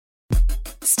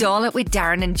Stall It with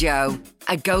Darren and Joe,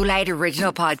 a Go Loud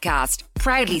original podcast,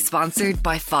 proudly sponsored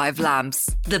by Five Lambs,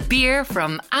 the beer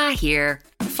from here.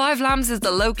 Five Lambs is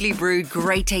the locally brewed,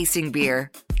 great tasting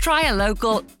beer. Try a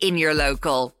local in your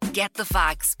local. Get the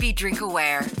facts, be drink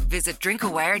aware. Visit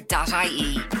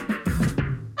drinkaware.ie.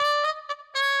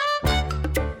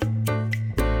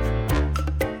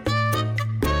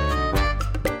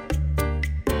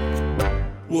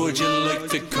 Would you like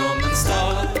to come and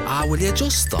stall it? Will you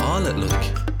just stall it, look?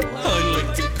 I'd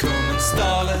like to come and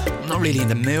stall it. I'm not really in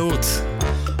the mood.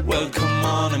 Well, come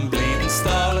on and bleed and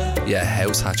stall it. Yeah,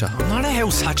 house hatcher. I'm not a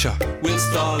house hatcher. We'll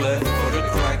stall it for the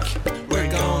crack. We're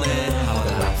gonna have a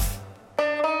laugh.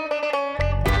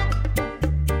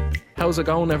 How's it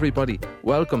going, everybody?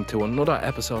 Welcome to another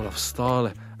episode of Stall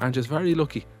It. I'm just very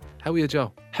lucky. How are you,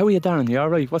 Joe? How are you, Darren? You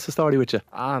alright? What's the story with you?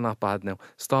 Not bad now.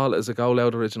 Stall It is a Go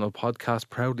Loud original podcast,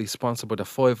 proudly sponsored by the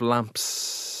Five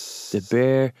Lamps. The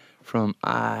bear from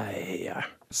here.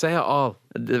 Say it all.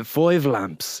 The Five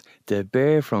Lamps. The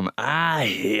bear from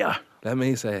here. Let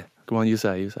me say it. Come on, you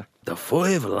say. The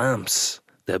Five Lamps.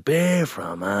 The bear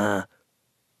from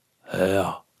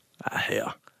here.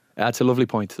 Here. That's a lovely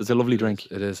point. It's a lovely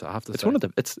drink. It is, I have to say.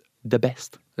 It's the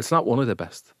best. It's not one of the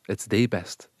best. It's the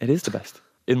best. It is the best,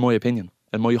 in my opinion.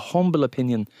 In my humble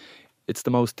opinion, it's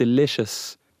the most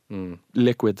delicious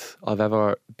liquid I've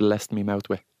ever blessed me mouth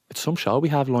with. It's some show we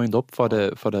have lined up for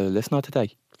the listener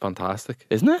today. Fantastic.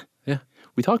 Isn't it? Yeah.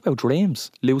 We talk about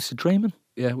dreams, lucid dreaming.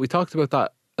 Yeah, we talked about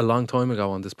that a long time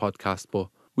ago on this podcast, but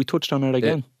We touched on it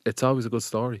again. it's always a good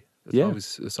story.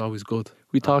 It's always good.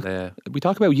 We talk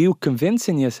about you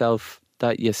convincing yourself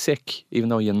that you're sick, even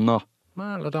though you're not.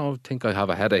 Well, I don't think I have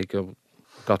a headache. I've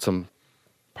got some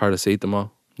paracetamol.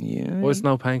 Yeah. Why is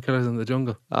no painkillers in the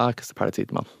jungle? Because the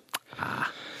paracetamol.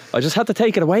 I just had to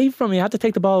take it away from you. I had to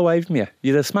take the ball away from you.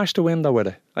 You'd have smashed the window with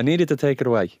it. I needed to take it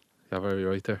away. You're very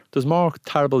right there. There's more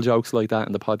terrible jokes like that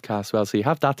in the podcast as well, so you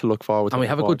have that to look forward to. And we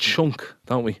have a good chunk,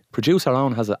 don't we? Producer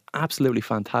Owen has an absolutely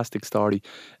fantastic story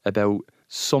about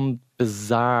some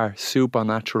bizarre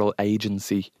supernatural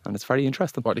agency, and it's very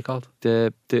interesting. What are they called?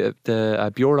 The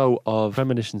Bureau of...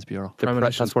 Premonitions Bureau.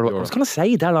 That's what I was going to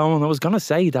say that, Owen. I was going to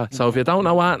say that. So if you don't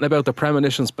know anything about the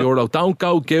Premonitions Bureau, don't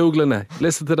go Googling it.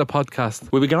 Listen to the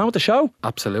podcast. Will we get on with the show?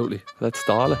 Absolutely. Let's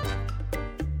stall it.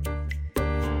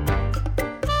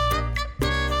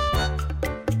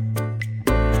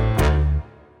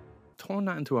 Turn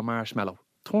that into a marshmallow.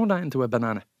 Turn that into a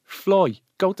banana. Fly.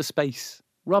 Go to space.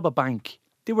 Rob a bank.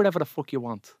 Do whatever the fuck you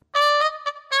want.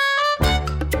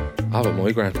 I have a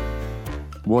migraine.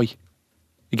 Why?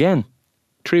 Again?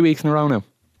 3 weeks in a row now.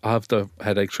 I have the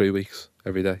headache 3 weeks.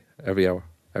 Every day. Every hour.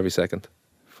 Every second.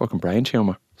 Fucking brain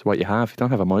tumour. That's what you have. You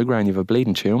don't have a migraine, you have a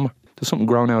bleeding tumour. There's something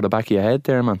growing out of the back of your head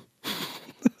there, man.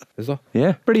 Is that?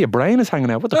 Yeah. Where your brain is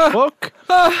hanging out. What the fuck?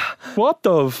 What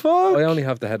the fuck? I only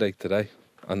have the headache today.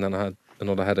 And then I had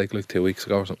another headache like 2 weeks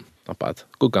ago or something. Not bad.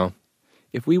 Good going.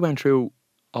 If we went through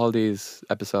all these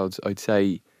episodes, I'd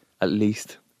say at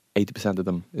least 80% of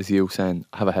them is you saying,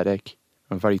 I have a headache.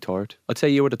 I'm very tired. I'd say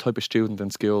you were the type of student in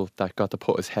school that got to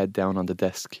put his head down on the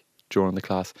desk during the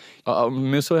class.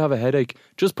 Miss, I have a headache.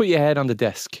 Just put your head on the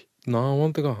desk. No, I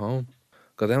want to go home.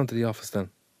 Go down to the office then.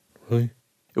 Right.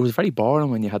 It was very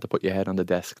boring when you had to put your head on the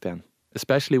desk then.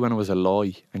 Especially when it was a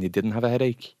lie and you didn't have a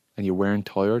headache and you weren't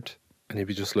tired. And you'd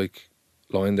be just like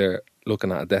lying there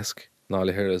looking at a desk. And all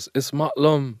you hear is, it's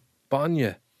Matlum,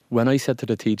 Banya. When I said to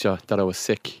the teacher that I was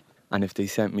sick, and if they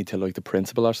sent me to like the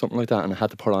principal or something like that, and I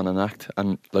had to put on an act,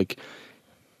 and like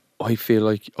I feel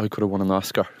like I could have won an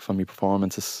Oscar for my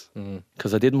performances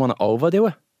because I didn't want to overdo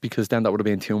it, because then that would have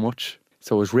been too much.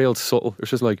 So it was real subtle. It was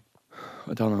just like,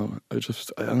 I don't know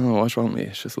what's wrong with me.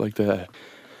 It's just like my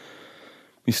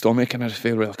stomach, and I just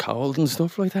feel real cold and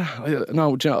stuff like that.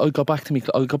 I'll go back to me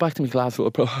class.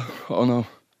 Oh no,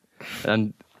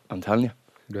 and I'm telling you.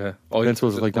 Yeah.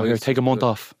 Principals was like, no, here, take a month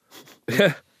off.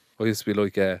 Yeah. I used to be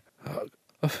like,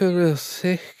 I feel real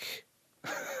sick.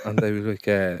 And they'd be like,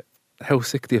 how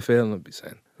sick do you feel? And I'd be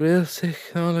saying, real sick.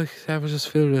 I ever just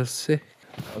feel real sick.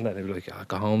 And then they'd be like,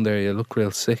 go home there, you look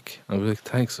real sick. And I'd be like,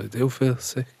 thanks, I do feel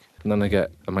sick. And then I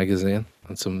get a magazine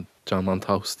and some John Man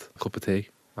toast, a cup of tea.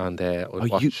 And I'd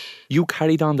watch. You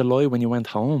carried on the lie when you went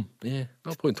home? Yeah,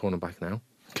 no point turning back now.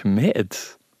 Committed?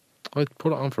 I'd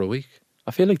put it on for a week.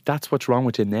 I feel like that's what's wrong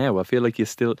with you now. I feel like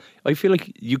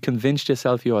you convinced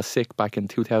yourself you were sick back in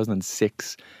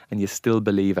 2006 and you still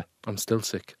believe it. I'm still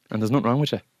sick. And there's nothing wrong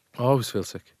with you. I always feel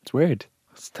sick. It's weird.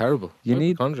 It's terrible. You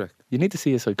need to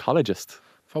see a psychologist.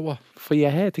 For what? For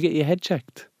your head, to get your head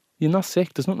checked. You're not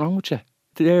sick. There's nothing wrong with you.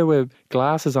 There with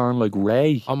glasses on like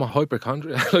Ray. I'm a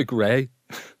hypochondriac like Ray.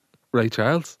 Ray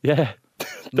Charles. Yeah.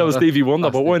 That was Stevie Wonder,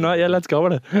 but why not? Yeah, let's go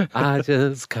with it. I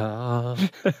just called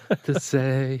to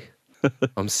say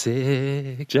I'm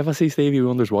sick. Did you ever see Stevie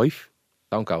Wonder's wife?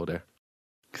 Don't go there.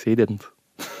 Because he didn't.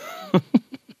 It's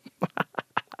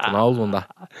an old one, that.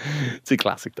 It's a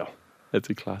classic, though. It's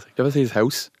a classic. Did you ever see his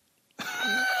house?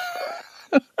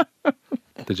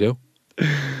 Did you?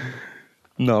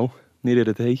 No, neither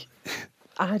did he.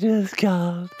 I just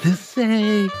called to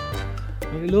say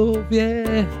I love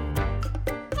you.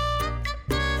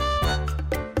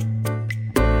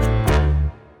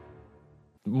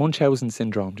 Munchausen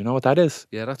syndrome. Do you know what that is?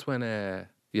 Yeah, that's when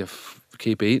you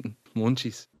keep eating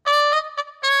munchies.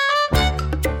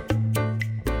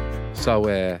 So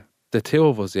the two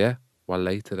of us, yeah, were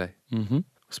late today. Mm-hmm. We're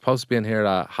supposed to be in here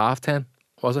at 10:30,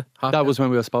 was it? That was when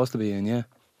we were supposed to be in, yeah.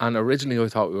 And originally I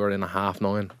thought we were in at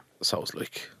 9:30. So I was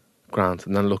like, grand.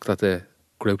 And then looked at the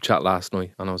group chat last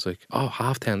night and I was like, oh,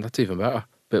 10:30, that's even better.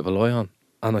 Bit of a lie on.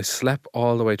 And I slept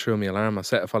all the way through my alarm. I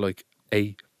set it for like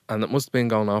 8. And it must have been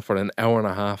going on for an hour and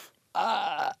a half.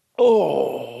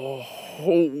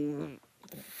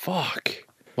 Fuck.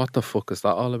 What the fuck is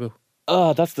that all about?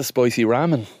 Oh, that's the spicy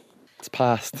ramen. It's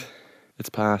past. It's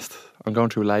past. I'm going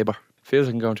through labour. Feels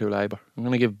like I'm going through labour. I'm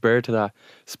going to give birth to that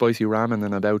spicy ramen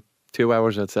in about 2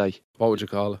 hours, I'd say. What would you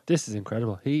call it? This is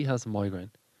incredible. He has a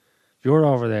migraine. If you're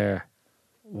over there,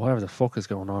 whatever the fuck is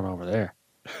going on over there?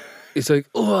 It's like,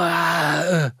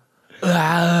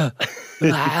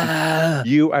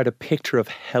 You are the picture of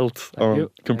health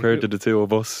compared to the two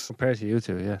of us. Compared to you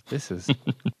two, yeah. This is...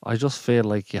 I just feel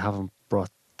like you haven't brought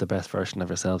the best version of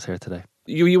yourselves here today.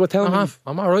 You were telling me...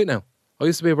 I'm all right now. I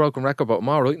used to be a broken record, but I'm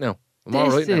all right now. I'm all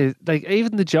right now. Like,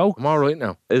 even the joke... I'm all right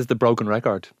now. Is the broken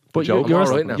record. But joke. I'm all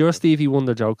right now. Your Stevie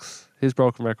Wonder jokes, his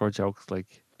broken record jokes,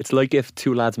 like... It's like if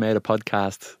two lads made a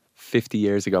podcast 50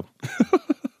 years ago.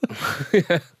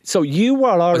 Yeah. So you were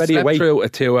already I slept awake. through a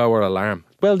 2-hour alarm.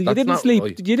 Well, you That's didn't not sleep.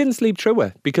 right. You didn't sleep through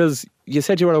it because you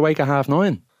said you were awake at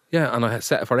 9:30. Yeah, and I had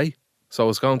set it for 8. So I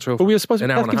was going through But we were supposed to.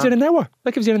 an hour That and a gives you half. an hour.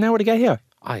 That gives you an hour to get here.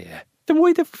 Oh, yeah. Then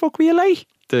why the fuck were you late?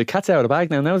 The cat's out of the bag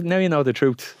now. Now you know the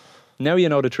truth. Now you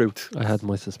know the truth. I had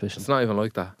my suspicions. It's not even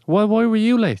like that. Why were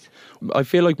you late? I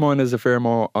feel like mine is a fair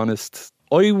more honest.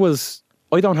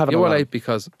 I don't have an You were alarm. late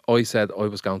because I said I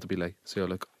was going to be late. So you're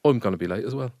like, I'm going to be late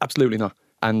as well. Absolutely not.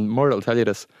 And Moira will tell you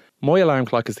this. My alarm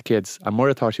clock is the kids. And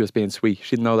Moira thought she was being sweet.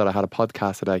 She didn't know that I had a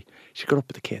podcast today. She got up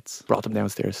with the kids, brought them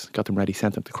downstairs, got them ready,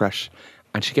 sent them to crash.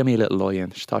 And she gave me a little lie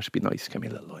in. She thought she'd be nice. Give me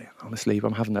a little lie in. I'm asleep.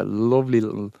 I'm having a lovely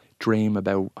little dream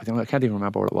about, I can't even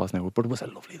remember what it was now, but it was a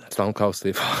lovely little. Stone Cold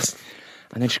Steve Austin.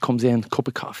 And then she comes in, cup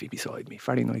of coffee beside me,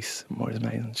 very nice. Moira's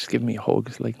amazing. She's giving me a hug.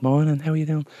 She's like, morning, how are you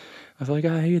doing? I was like,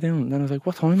 how you doing? And then I was like,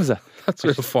 what time is it? That's a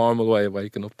real formal way of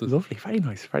waking up. Lovely, very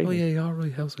nice, very nice. Oh, yeah, you all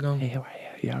right? How's it going? Hey, how are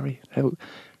you? You all right?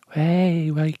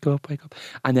 Hey, wake up.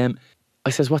 And then I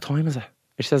says, what time is it?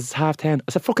 And she says, it's 10:30.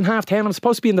 I said, fucking 10:30. I'm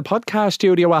supposed to be in the podcast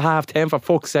studio at 10:30 for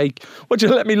fuck's sake. What'd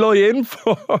you let me lie in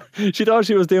for? She thought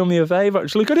she was doing me a favour.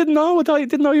 She's like, I didn't know. I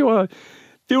didn't know you were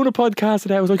doing a podcast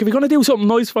today. I was like, if you're going to do something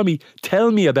nice for me,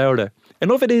 tell me about it.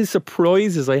 Enough it is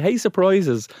surprises. I hate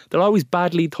surprises. They're always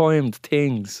badly timed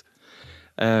things.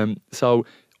 So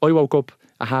I woke up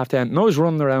at 10:30 and I was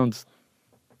running around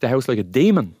the house like a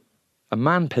demon, a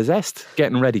man possessed,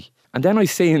 getting ready. And then I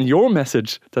seen your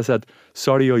message that said,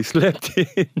 sorry, I slept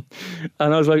in.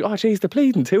 And I was like, oh, jeez, they're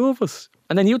pleading, two of us.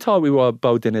 And then you thought we were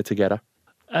both in it together.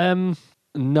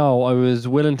 No, I was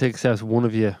willing to accept one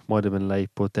of you might have been late,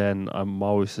 but then I'm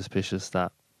always suspicious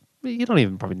that you don't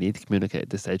even probably need to communicate at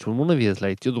this stage. When one of you is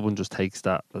late, the other one just takes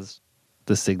that as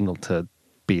the signal to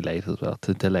be late as well,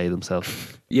 to delay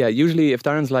themselves. Yeah, usually if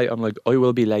Darren's late, I'm like, I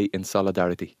will be late in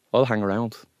solidarity. I'll hang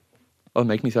around. I'll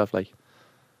make myself late.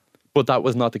 But that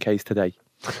was not the case today.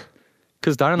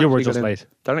 Because Darren You were actually just got in- late.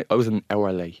 Darren, I was an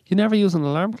hour late. You never use an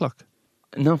alarm clock?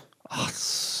 No. Oh,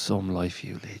 some life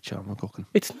you lead, John McGuckin.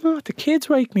 It's not. The kids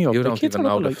wake me up. You The don't kids even are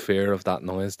know up the like- fear of that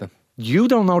noise then. You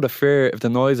don't know the fear of the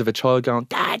noise of a child going,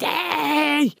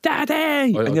 Daddy!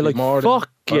 Daddy! And you're like, fuck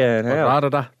yeah. I'd rather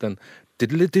that than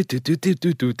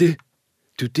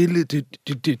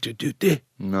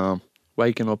No.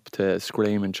 Waking up to a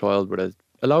screaming child with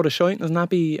a load of shite in his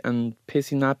nappy and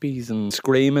pissy nappies and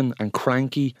screaming and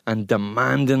cranky and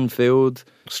demanding food.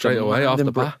 Straight away off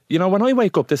the bat. You know, when I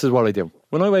wake up, this is what I do.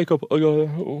 When I wake up, I go,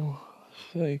 oh,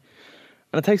 say.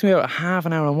 And it takes me about half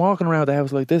an hour. I'm walking around the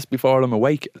house like this before I'm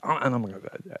awake. And I'm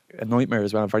a nightmare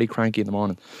as well. I'm very cranky in the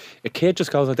morning. A kid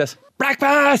just goes like this,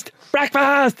 breakfast!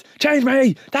 Breakfast! Change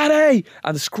me! Daddy!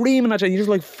 And screaming at you. And you're just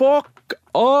like, fuck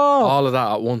off. All of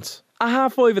that at once.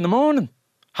 At 5:30 in the morning.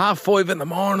 5:30 in the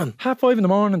morning. 5:30 in the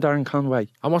morning, Darren Conway.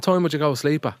 And what time would you go to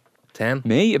sleep at? 10?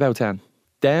 Me, about 10.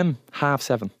 Them,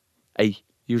 7:30. 8.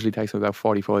 Usually takes me about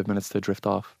 45 minutes to drift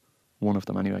off. One of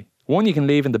them anyway. One you can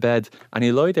leave in the bed and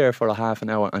he lie there for a half an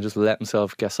hour and just let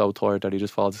himself get so tired that he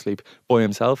just falls asleep by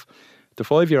himself. The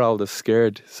 5-year-old is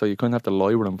scared, so you kind of have to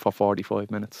lie with him for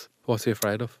 45 minutes. What's he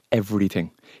afraid of?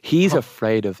 Everything. He's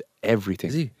afraid of everything.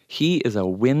 Is he? He is a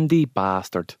windy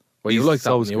bastard. Well, you He's like that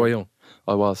so when you were scared. young?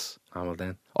 I was. Ah, well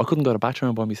then. I couldn't go to the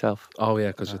bathroom by myself. Oh yeah,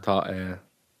 because you thought...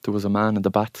 There was a man in the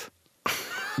bath.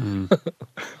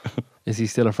 Is he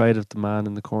still afraid of the man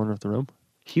in the corner of the room?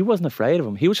 He wasn't afraid of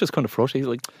him. He was just kind of frustrated. He's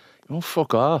like, oh,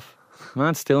 fuck off.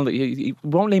 Man, still, he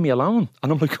won't leave me alone.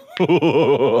 And I'm like,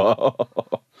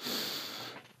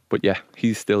 but yeah,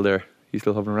 he's still there. He's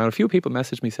still hovering around. A few people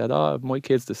messaged me, said, oh, my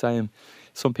kid's the same.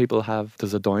 Some people have,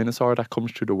 there's a dinosaur that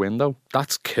comes through the window.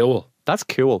 That's cool. That's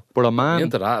cool. But You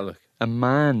into that, like. a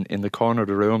man in the corner of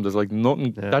the room, there's like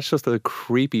nothing. Yeah. That's just a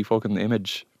creepy fucking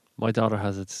image. My daughter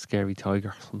has a scary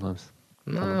tiger sometimes.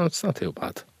 No, it's not too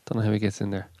bad. Don't know how he gets in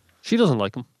there. She doesn't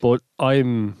like him, but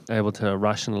I'm able to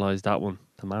rationalise that one.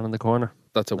 The man in the corner.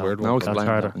 That's a No, weird no, one. it's That's blank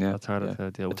harder. that one, yeah. That's harder Yeah.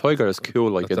 to deal A with. tiger is cool.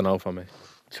 Like That's a a no for me.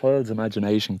 child's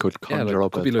imagination could Yeah, conjure like,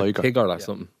 up could a be like tiger. Tigger or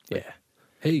something. Yeah.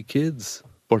 Hey kids.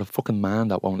 But a fucking man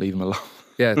that won't leave him alone.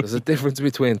 Yeah, there's a difference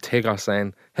between Tigger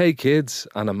saying, hey kids,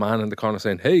 and a man in the corner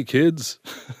saying, hey kids.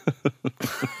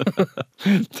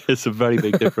 There's a very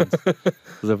big difference.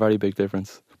 There's a very big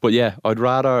difference. But yeah, I'd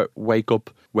rather wake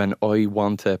up when I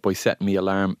want to, by setting me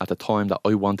alarm at the time that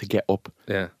I want to get up,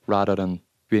 Yeah. rather than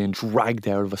being dragged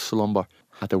out of a slumber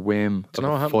at the whim Do you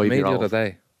know of what a happened to me the 5-year-old. other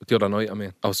day? The other night, I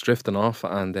mean. I was drifting off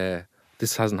and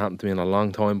this hasn't happened to me in a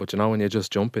long time, but you know when you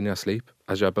just jump in your sleep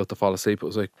as you're about to fall asleep, it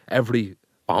was like every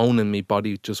bone in my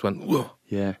body just went, whoa.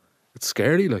 Yeah. It's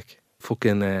scary, like.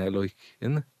 Fucking, like,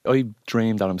 isn't it? I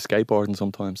dream that I'm skateboarding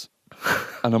sometimes.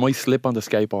 And I might slip on the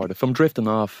skateboard. If I'm drifting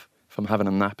off, if I'm having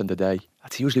a nap in the day,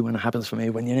 that's usually when it happens for me,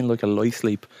 when you're in like a light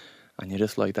sleep and you're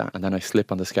just like that, and then I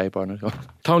slip on the skateboard and I go,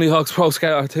 Tony Hawk's Pro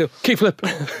Skater 2.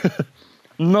 kickflip,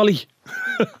 nollie.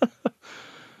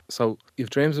 So, you've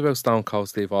dreams about Stone Cold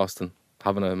Steve Austin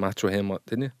having a match with him,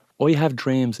 didn't you? I have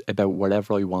dreams about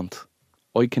whatever I want.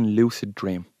 I can lucid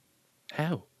dream.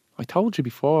 How? I told you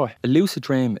before, a lucid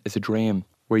dream is a dream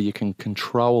where you can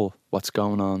control what's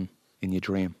going on in your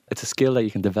dream. It's a skill that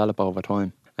you can develop over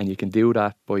time, and you can do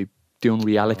that by doing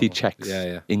reality checks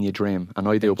in your dream. And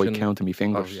I do it by counting my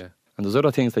fingers. Oh, yeah. And there's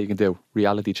other things that you can do,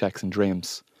 reality checks in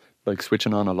dreams, like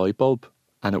switching on a light bulb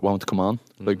and it won't come on.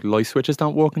 Like light switches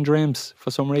don't work in dreams for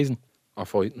some reason. Or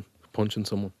fighting, punching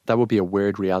someone. That would be a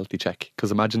weird reality check,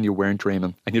 because imagine you weren't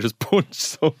dreaming and you just punch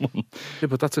someone. Yeah,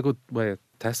 but that's a good way of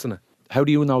testing it, How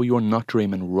do you know you're not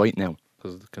dreaming right now?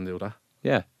 because it can do that.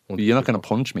 Yeah, you're not going to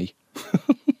punch me.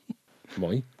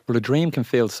 Why? But a dream can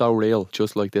feel so real,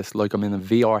 just like this, like I'm in a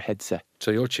VR headset.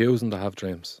 So you're choosing to have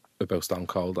dreams about Stone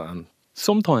Cold and...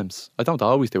 Sometimes. I don't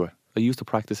always do it. I used to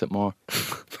practice it more.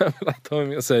 Remember that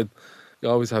time you said you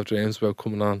always have dreams about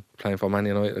coming on, playing for Man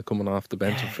United, coming off the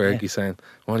bench and Fergie saying,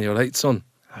 on your right, son.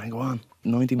 I go on,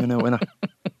 90-minute winner.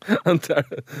 And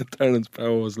Terence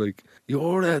Power was like,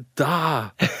 you're a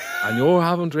da. And you're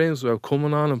having dreams about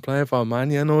coming on and playing for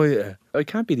Man United. I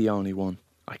can't be the only one.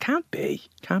 I can't be.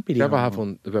 Can't be Did the you ever only have one.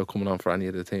 one about coming on for any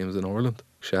of the teams in Ireland?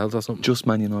 Shells or something? Just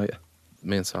Man United.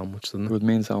 Means so much, doesn't It it? would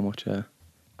mean so much, yeah.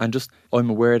 And just, I'm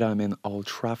aware that I'm in Old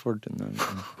Trafford and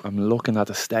I'm looking at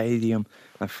the stadium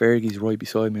and Fergie's right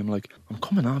beside me. I'm like, I'm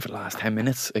coming on for the last 10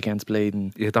 minutes against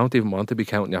Bladen. You don't even want to be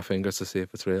counting your fingers to see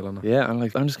if it's real or not. Yeah, I'm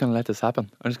like, I'm just going to let this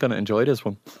happen. I'm just going to enjoy this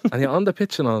one. And you're on the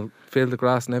pitch and all, feel the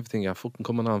grass and everything, you're fucking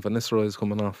coming on, Van Nistelrooy's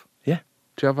coming off. Yeah.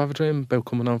 Do you ever have a dream about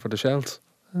coming on for the Shells?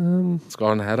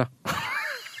 Scoring a header?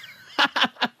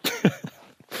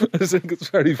 I think it's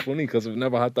very funny because I've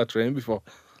never had that dream before.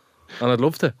 And I'd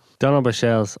love to. Don't know about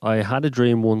shells. I had a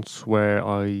dream once where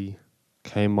I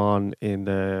came on in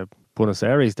the Buenos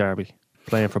Aires derby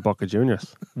playing for Boca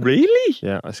Juniors. Really?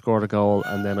 Yeah, I scored a goal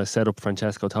and then I set up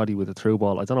Francesco Totti with a through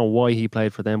ball. I don't know why he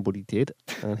played for them, but he did,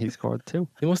 and he scored 2.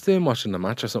 You must have been watching the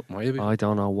match or something, maybe. I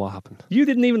don't know what happened. You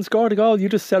didn't even score the goal. You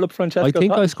just set up Francesco. I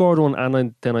think Totti. I scored one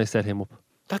and then I set him up.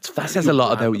 That says a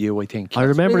lot about you, I think. I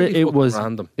remember really it fucking was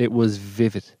random. it was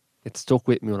vivid. It stuck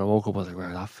with me when I woke up. I was like,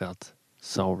 wow, that felt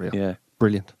so real. Yeah.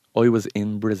 Brilliant. I was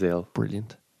in Brazil.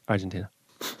 Brilliant. Argentina.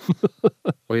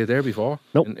 Were you there before?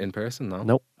 Nope. In person? No.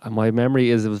 Nope. And my memory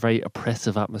is it was a very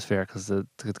oppressive atmosphere because the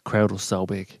crowd was so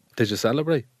big. Did you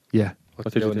celebrate? Yeah.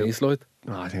 What did you do? Knee slide?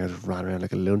 Oh, I think I just ran around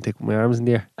like a lunatic with my arms in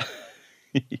the air.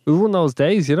 It was one of those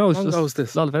days, you know, it's How long just ago was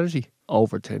this? a lot of energy.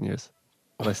 Over 10 years.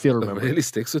 And I still It remember. really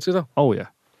sticks with you though. Oh, yeah.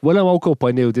 When I woke up,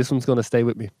 I knew this one's going to stay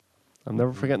with me. I'm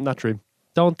never forgetting that dream.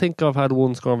 Don't think I've had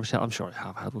one score for Shells. I'm sure I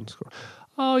have had one score.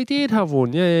 Oh, I did have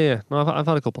one. Yeah. No, I've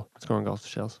had a couple scoring goals for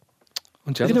Shells.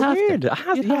 I'm Isn't jealous. it weird?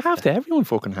 You'd You have have to. Everyone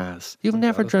fucking has. You've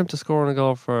never dreamt of scoring a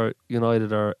goal for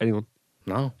United or anyone?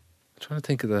 No. I'm trying to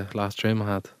think of the last dream I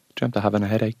had. Dreamt of having a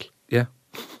headache. Yeah.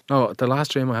 No, the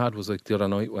last dream I had was like the other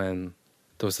night when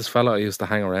there was this fella I used to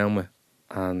hang around with,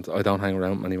 and I don't hang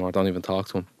around with him anymore. I don't even talk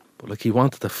to him. But like he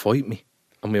wanted to fight me,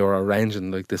 and we were arranging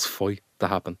like this fight to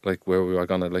happen, like where we were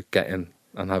gonna like get in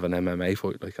and have an MMA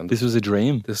fight. Like, and This was a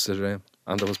dream. this is a dream,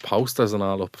 and there was posters and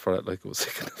all up for it. Like it was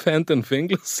like an event in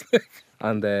Finglas.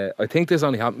 And I think this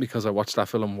only happened because I watched that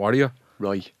film Warrior,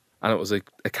 Right. and it was like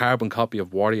a carbon copy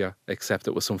of Warrior, except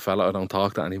it was some fella I don't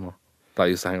talk to anymore that I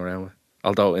used to hang around with.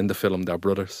 Although in the film they're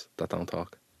brothers that don't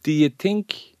talk. Do you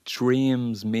think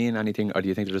dreams mean anything, or do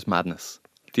you think they're just madness?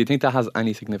 Do you think that has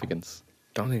any significance?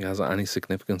 Don't think it has any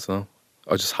significance now.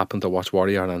 I just happened to watch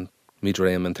Warrior and me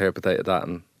dream interpreted that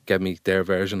and gave me their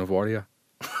version of Warrior.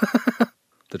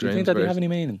 The Do you dreams think that they version. have any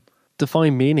meaning?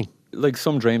 Define meaning. Like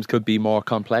some dreams could be more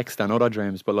complex than other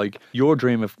dreams, but like your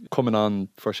dream of coming on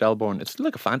for Shelbourne, it's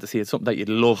like a fantasy. It's something that you'd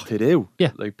love to do.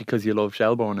 Yeah. Like because you love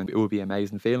Shelbourne and it would be an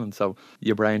amazing feeling. So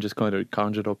your brain just kind of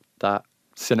conjured up that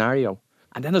scenario.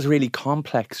 And then there's really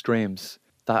complex dreams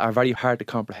that are very hard to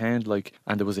comprehend. Like,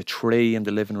 and there was a tree in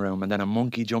the living room, and then a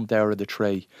monkey jumped out of the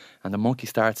tree, and the monkey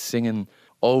starts singing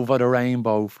 "Over the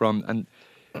Rainbow"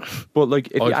 But like,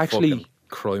 if you I'd actually. fucking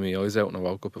cry my eyes out when I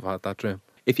woke up if I had that dream.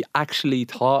 If you actually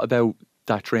thought about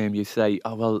that dream, you say,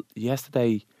 oh, well,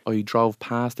 yesterday I drove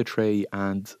past a tree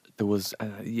and there was,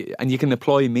 and you can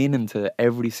apply meaning to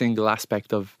every single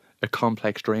aspect of a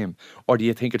complex dream. Or do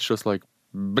you think it's just like,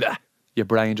 blah, your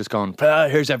brain just going,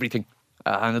 here's everything.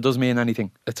 And it doesn't mean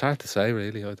anything. It's hard to say,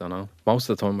 really. I don't know. Most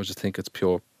of the time I just think it's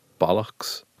pure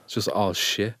bollocks. It's just all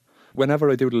shit. Whenever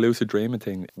I do the lucid dreaming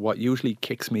thing, what usually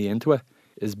kicks me into it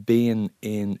is being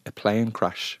in a plane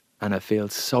crash. And it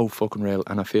feels so fucking real.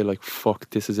 And I feel like, fuck,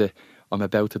 this is it. I'm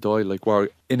about to die. Like, we're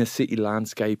in a city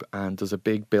landscape and there's a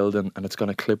big building and it's going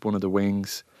to clip one of the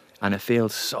wings. And it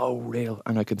feels so real.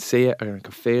 And I can see it and I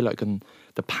can feel it.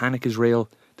 The panic is real.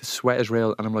 The sweat is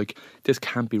real. And I'm like, this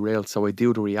can't be real. So I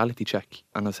do the reality check.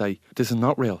 And I say, this is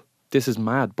not real. This is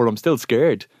mad. But I'm still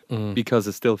scared because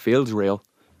it still feels real.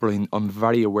 But I'm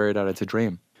very aware that it's a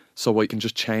dream. So I can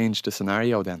just change the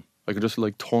scenario then. I can just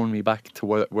like turn me back to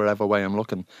wherever way I'm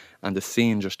looking, and the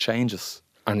scene just changes.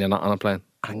 And you're not on a plane.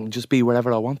 I can just be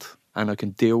wherever I want, and I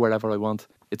can do whatever I want.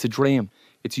 It's a dream.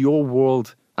 It's your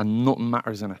world, and nothing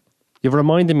matters in it. You've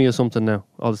reminded me of something now,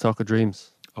 all this talk of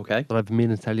dreams, Okay. that I've been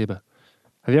meaning to tell you about.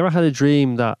 Have you ever had a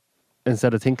dream that,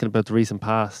 instead of thinking about the recent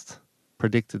past,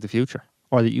 predicted the future?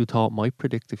 Or that you thought might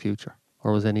predict the future?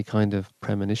 Or was any kind of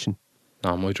premonition?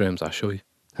 No, my dreams are shy.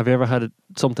 Have you ever had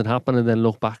something happen and then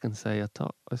look back and say, I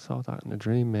thought I saw that in a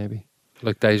dream, maybe?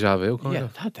 Like deja vu, kind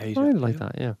of. that deja. Kind of like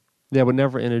that, yeah. Yeah, but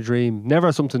never in a dream.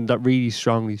 Never something that really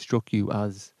strongly struck you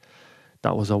as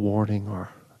that was a warning. Or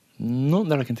Nothing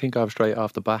that I can think of straight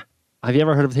off the bat. have you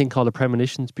ever heard of a thing called the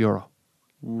Premonitions Bureau?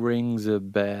 Rings a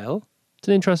bell. It's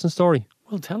an interesting story.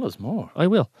 Well, tell us more. I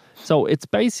will. So it's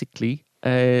basically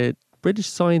a British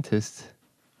scientist,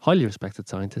 highly respected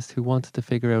scientist, who wanted to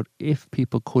figure out if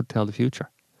people could tell the future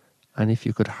and if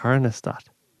you could harness that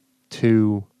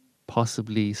to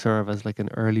possibly serve as like an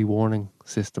early warning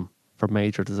system for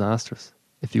major disasters.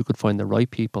 If you could find the right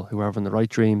people who are having the right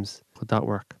dreams, could that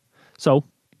work? So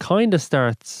kind of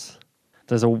starts,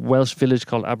 there's a Welsh village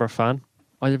called Aberfan.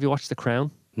 Either of you watched The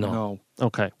Crown? No.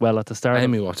 Okay, well at the start of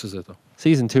Amy watches it though.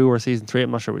 season 2 or season 3,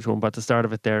 I'm not sure which one, but at the start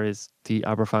of it there is the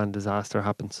Aberfan disaster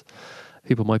happens.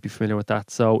 People might be familiar with that.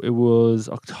 So it was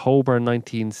October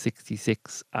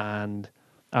 1966 and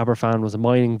Aberfan was a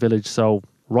mining village. So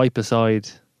right beside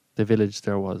the village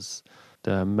there was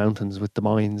the mountains with the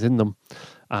mines in them.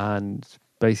 And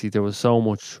basically there was so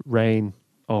much rain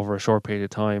over a short period of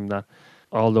time that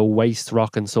all the waste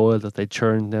rock and soil that they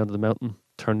churned down to the mountain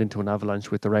turned into an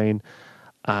avalanche with the rain.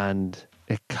 And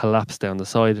it collapsed down the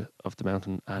side of the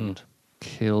mountain and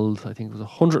killed, I think it was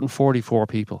 144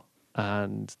 people.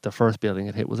 And the first building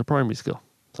it hit was a primary school.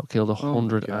 So it killed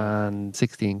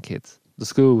 116 kids. The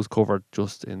school was covered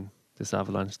just in this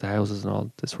avalanche. The houses and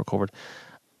all this were covered.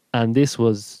 And this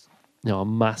was, a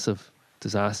massive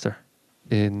disaster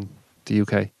in the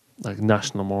UK. Like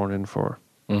national mourning for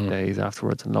days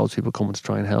afterwards and loads of people coming to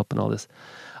try and help and all this.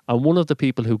 And one of the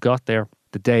people who got there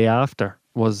the day after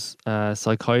was a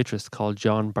psychiatrist called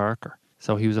John Barker.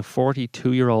 So he was a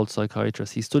 42-year-old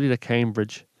psychiatrist. He studied at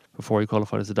Cambridge before he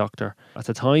qualified as a doctor. At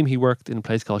the time, he worked in a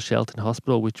place called Shelton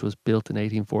Hospital, which was built in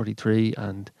 1843.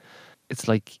 And it's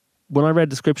like, when I read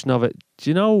the description of it, do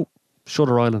you know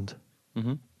Shutter Island?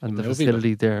 Mm-hmm. And the Movie,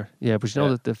 facility there. Yeah, but you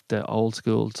know that the old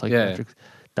school psychiatric,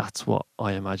 That's what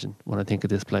I imagine when I think of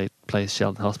this place,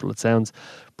 Sheldon Hospital. It sounds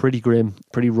pretty grim,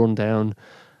 pretty run down.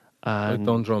 Like And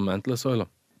Dundrum Mental Asylum.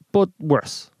 but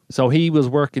worse. So he was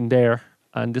working there,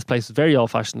 and this place was very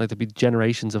old-fashioned. Like, there'd be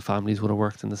generations of families would have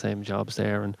worked in the same jobs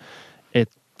there, and it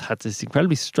had this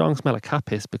incredibly strong smell of cat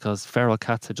piss because feral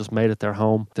cats had just made it their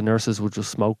home. The nurses would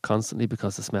just smoke constantly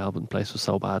because the smell in the place was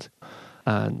so bad,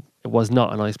 and it was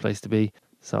not a nice place to be.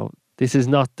 So this is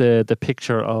not the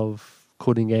picture of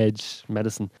cutting-edge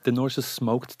medicine. The nurses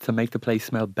smoked to make the place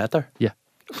smell better. Yeah.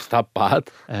 Is that bad?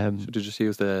 Should have just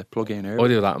used the plug-in air. I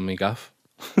do that in my gaff.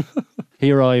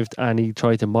 He arrived and he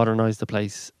tried to modernise the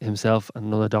place himself, and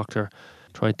another doctor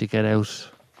tried to get out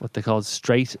what they called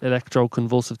straight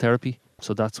electroconvulsive therapy.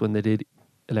 So that's when they did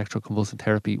electroconvulsive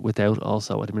therapy without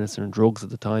also administering drugs at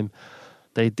the time.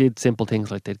 They did simple things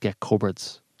like they'd get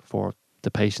cupboards for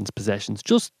the patient's possessions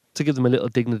just to give them a little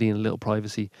dignity and a little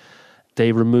privacy.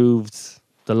 They removed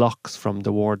the locks from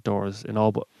the ward doors in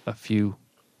all but a few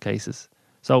cases.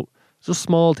 So just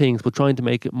small things, but trying to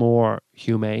make it more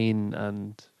humane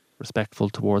and respectful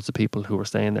towards the people who were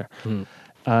staying there.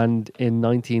 And in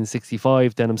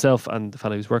 1965, then himself and the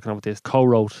fellow who's working on with this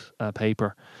co-wrote a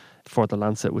paper for The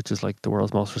Lancet, which is like the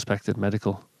world's most respected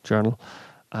medical journal.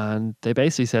 And they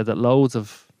basically said that loads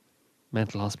of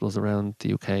mental hospitals around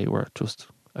the UK were just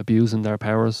abusing their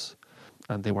powers,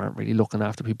 and they weren't really looking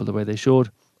after people the way they should.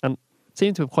 And it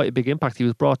seemed to have quite a big impact. He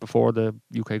was brought before the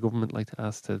UK government, like, to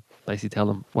ask to basically tell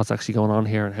them what's actually going on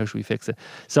here and how should we fix it.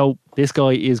 So this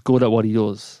guy is good at what he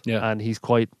does, and he's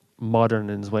quite modern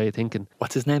in his way of thinking.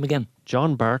 What's his name again?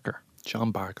 John Barker.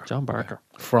 John Barker. John Barker.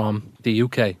 From the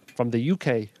UK. From the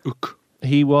UK. Ook.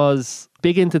 He was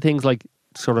big into things like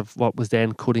sort of what was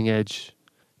then cutting edge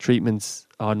treatments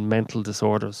on mental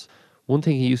disorders. One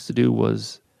thing he used to do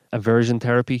was aversion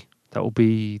therapy. That would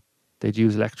be, they'd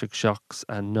use electric shocks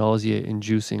and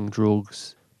nausea-inducing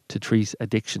drugs to treat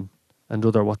addiction and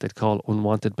other what they'd call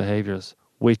unwanted behaviours,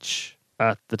 which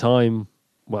at the time,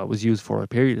 well, was used for a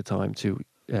period of time to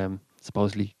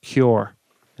supposedly cure,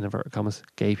 in inverted commas,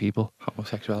 gay people.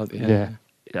 Homosexuality. Yeah.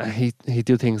 He'd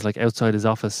do things like outside his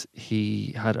office,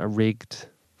 he had a rigged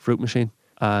fruit machine,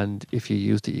 and if you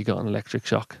used it, you got an electric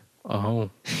shock. Oh.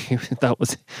 That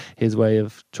was his way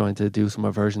of trying to do some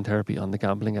aversion therapy on the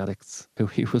gambling addicts who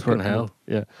he was working hell. with.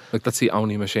 Yeah. Like, that's the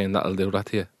only machine that'll do that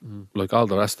to you. Like, all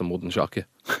the rest of them wouldn't shock you.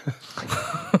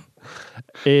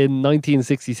 In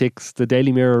 1966, the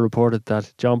Daily Mirror reported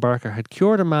that John Barker had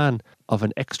cured a man of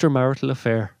an extramarital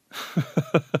affair.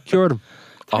 Cured him.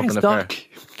 Thanks, Of an affair. Doc.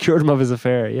 Cured him of his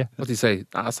affair, yeah. What do you say?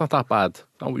 It's not that bad.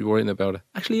 Don't be worrying about it.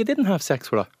 Actually, you didn't have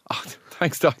sex with her. Oh,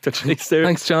 thanks, Dr. Chase. There,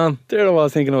 Thanks, John. there I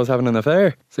was thinking I was having an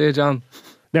affair. See you, John.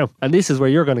 Now, and this is where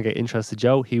you're going to get interested,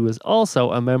 Joe. He was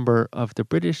also a member of the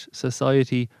British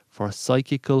Society for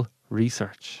Psychical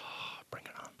Research. Bring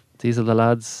it on. These are the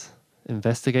lads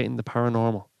investigating the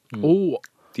paranormal. Oh,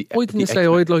 why didn't you say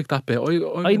I'd like that bit?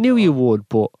 I knew you would,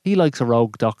 but he likes a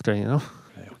rogue doctor, you know.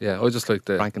 Yeah, I just like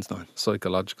the Frankenstein.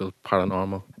 psychological,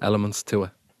 paranormal elements to it.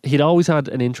 He'd always had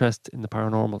an interest in the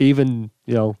paranormal. Even,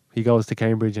 you know, he goes to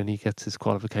Cambridge and he gets his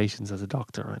qualifications as a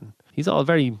doctor, and he's all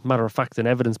very matter of fact and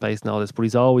evidence based and all this, but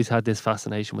he's always had this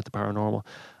fascination with the paranormal.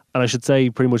 And I should say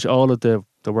pretty much all of the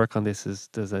work on this is,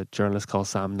 there's a journalist called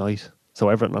Sam Knight. So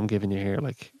everything I'm giving you here,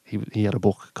 like he had a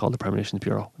book called the Premonitions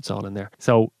Bureau. It's all in there.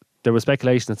 So there was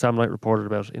speculation that Sam Knight reported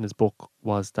about in his book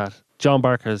was that John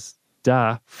Barker's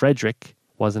dad, Frederick,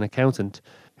 was an accountant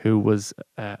who was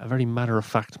a very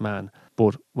matter-of-fact man.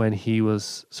 But when he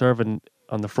was serving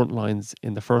on the front lines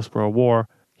in the First World War,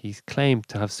 he claimed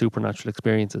to have supernatural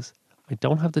experiences. I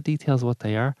don't have the details of what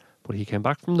they are, but he came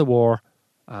back from the war,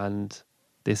 and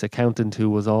this accountant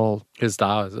who was all... His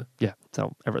dad, is it? Yeah,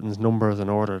 so everything's numbers and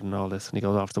ordered and all this, and he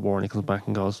goes off the war and he comes back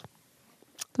and goes,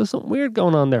 there's something weird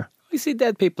going on there. We see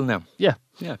dead people now. Yeah.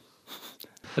 Yeah.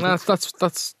 No,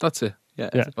 that's it. Yeah.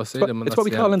 Yeah. I see them, and It's what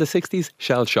we that's call the in the 60s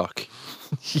shell shock.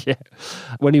 Yeah.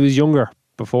 When he was younger,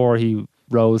 before he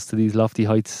rose to these lofty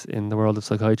heights in the world of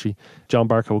psychiatry, John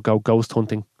Barker would go ghost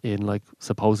hunting in like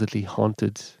supposedly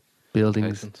haunted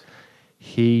buildings. end.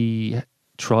 He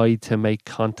tried to make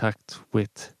contact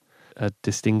with a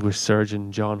distinguished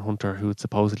surgeon, John Hunter, who had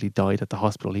supposedly died at the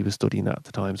hospital he was studying at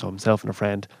the time. So himself and a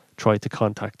friend tried to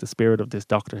contact the spirit of this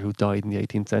doctor who died in the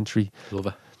 18th century. Love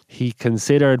it. He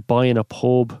considered buying a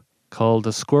pub called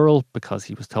The Squirrel because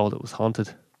he was told it was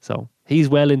haunted. So he's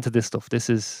well into this stuff. This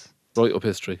is... Right up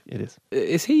history. It is.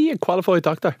 Is he a qualified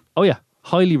doctor? Oh yeah,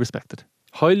 highly respected.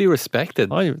 Highly respected.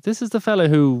 This is the fella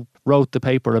who wrote the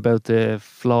paper about the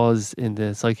flaws in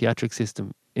the psychiatric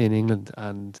system in England,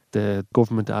 and the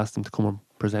government asked him to come and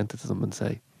present it to them and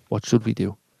say, what should we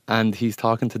do? And he's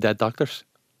talking to dead doctors.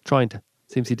 Trying to.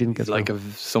 Seems he didn't get It's like through.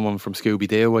 someone from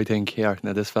Scooby-Doo, I think, here.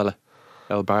 Now, this fella,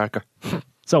 El Barker.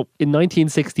 So, in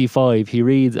 1965, he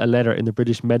reads a letter in the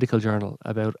British Medical Journal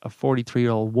about a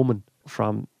 43-year-old woman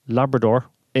from Labrador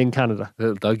in Canada.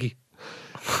 Little doggy.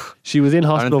 She was in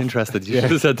hospital. Darren's interested. You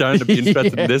should have said Darren to be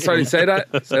interested in this. Sorry, say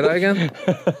that. Say that again.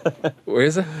 Where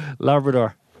is it?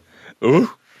 Labrador. Ooh.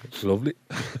 Lovely.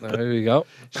 There we go.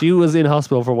 She was in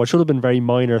hospital for what should have been very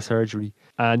minor surgery.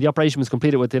 And the operation was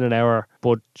completed within an hour.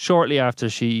 But shortly after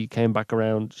she came back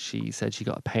around, she said she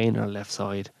got a pain in her left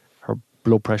side. Her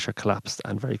blood pressure collapsed,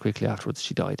 and very quickly afterwards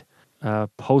she died.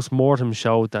 Post-mortem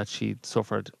showed that she'd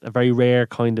suffered a very rare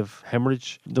kind of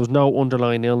hemorrhage. There was no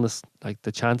underlying illness. Like,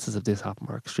 the chances of this happening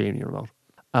were extremely remote.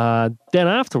 Then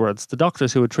afterwards, the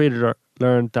doctors who had treated her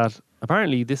learned that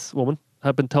apparently this woman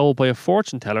had been told by a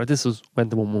fortune teller. This was when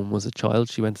the woman was a child.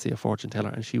 She went to see a fortune teller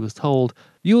and she was told,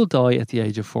 "You'll die at the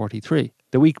age of 43.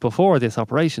 The week before this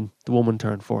operation, the woman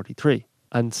turned 43.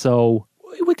 And so...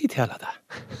 Why would he tell her that?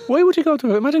 Why would you go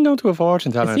to... Imagine going to a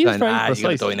fortune teller and seems saying, very you're going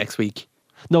precise. to die next week.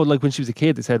 No, like when she was a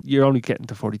kid, they said, you're only getting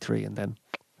to 43 and then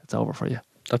it's over for you.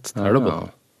 That's terrible.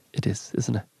 Oh. It is,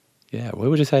 isn't it? Yeah, why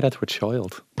would you say that to a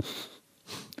child?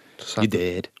 You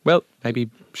did. Well,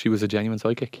 maybe she was a genuine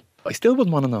psychic. I still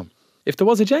wouldn't want to know. If there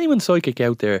was a genuine psychic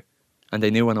out there and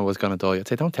they knew when I was going to die, I'd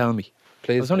say, don't tell me.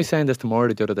 Please. I was only saying this to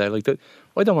Maura the other day. Like,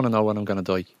 I don't want to know when I'm going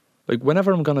to die. Like,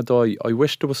 whenever I'm going to die, I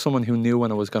wish there was someone who knew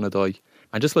when I was going to die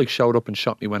and just, like, showed up and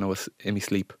shot me when I was in my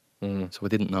sleep. So I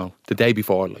didn't know. The day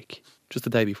before, like, just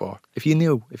the day before. If you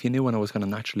knew when I was going to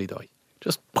naturally die,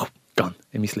 just gone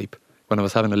in my sleep when I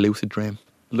was having a lucid dream.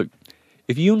 Look,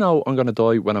 if you know I'm going to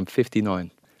die when I'm 59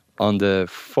 on the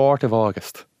 4th of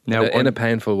August... Now, In a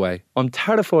painful way. I'm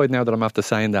terrified now that I'm after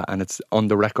saying that and it's on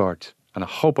the record. And I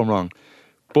hope I'm wrong.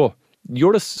 But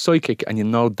you're a psychic and you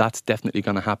know that's definitely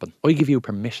going to happen. I give you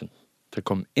permission to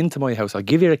come into my house. I'll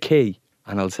give you a key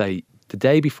and I'll say, the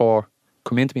day before,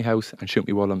 come into my house and shoot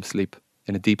me while I'm asleep,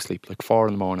 in a deep sleep, like 4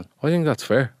 in the morning. I think that's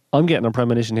fair. I'm getting a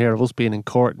premonition here of us being in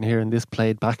court and hearing this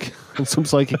played back and some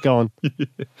psychic going,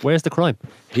 where's the crime?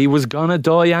 He was going to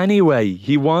die anyway.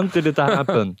 He wanted it to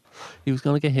happen. He was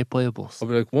going to get hit by a bus. I'll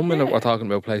be like, 1 minute we're talking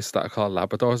about places that are called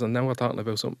Labradors and then we're talking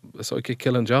about a psychic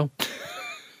killing Joe.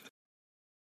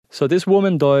 So this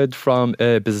woman died from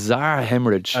a bizarre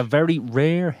hemorrhage. A very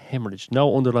rare hemorrhage.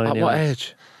 No underlying At what illness.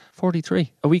 age?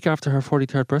 43. A week after her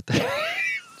 43rd birthday.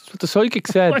 That's what the psychic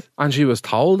said. And she was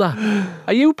told that.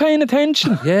 Are you paying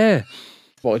attention? Yeah.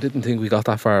 But I didn't think we got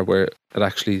that far where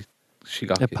she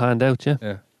got It you. panned out, yeah.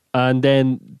 Yeah. And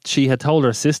then she had told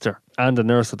her sister and a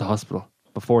nurse at the hospital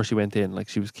before she went in. Like,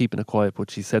 she was keeping it quiet,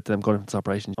 but she said to them going into this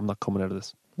operation, I'm not coming out of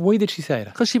this. Why did she say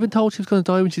that? Because she'd been told she was going to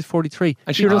die when she's 43.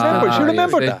 And she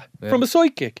remembered yeah, that yeah. from a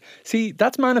psychic. See,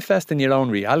 that's manifesting your own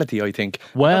reality, I think.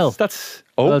 Well, that's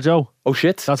Well, Joe, oh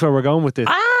shit. that's where we're going with this.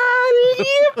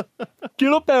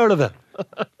 Get up out of it.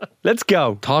 Let's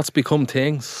go. Thoughts become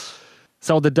things.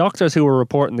 So the doctors who were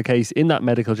reporting the case in that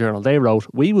medical journal, they wrote,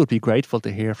 we would be grateful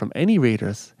to hear from any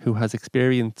readers who has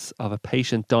experience of a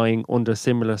patient dying under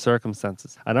similar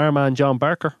circumstances. And our man John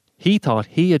Barker, he thought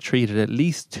he had treated at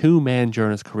least 2 men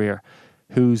during his career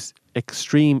whose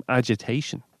extreme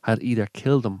agitation had either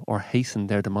killed them or hastened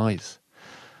their demise.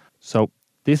 So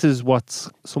this is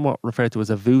what's somewhat referred to as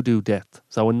a voodoo death.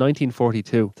 So in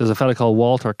 1942, there's a fellow called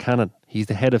Walter Cannon. He's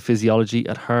the head of physiology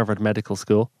at Harvard Medical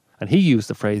School. And he used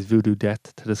the phrase voodoo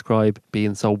death to describe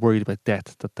being so worried about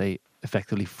death that they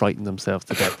effectively frightened themselves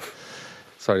to death.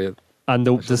 Sorry. And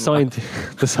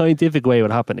the scientific way it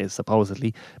would happen is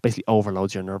supposedly basically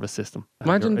overloads your nervous system. and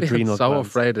Imagine your being adrenal so glands.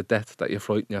 afraid of death that you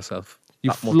frighten yourself.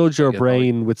 You that much flood your that you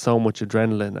brain with so much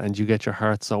adrenaline and you get your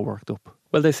heart so worked up.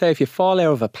 Well, they say if you fall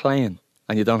out of a plane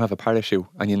and you don't have a parachute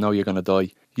and you know you're going to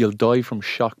die, you'll die from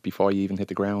shock before you even hit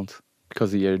the ground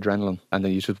because of your adrenaline. And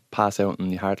then you should pass out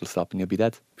and your heart will stop and you'll be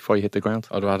dead before you hit the ground.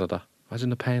 I'd rather that. Imagine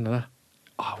the pain of that.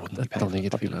 Oh, wouldn't I be don't think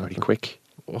it'd That'd feel be pretty anything. quick.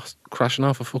 What's crashing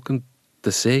off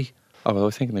the sea? Oh, well, I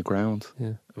was thinking the ground.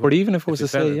 Yeah. But even if it was you a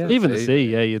fell sea, into yeah. the Even the sea,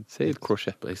 sea, yeah. You'd Say it'd crush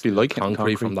it. Basically, Be like hitting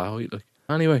concrete from that height. Like.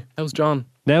 Anyway, how's John?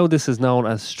 Now this is known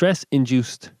as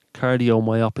stress-induced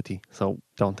cardiomyopathy. So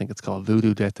don't think it's called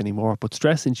voodoo death anymore, but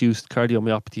stress-induced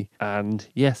cardiomyopathy. And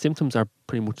yeah, symptoms are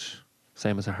pretty much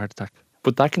same as a heart attack.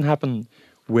 But that can happen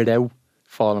without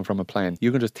falling from a plane.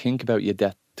 You can just think about your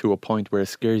death to a point where it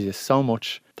scares you so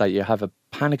much that you have a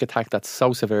panic attack that's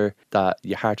so severe that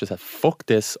your heart just says, fuck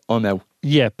this, I'm out.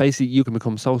 Yeah, basically you can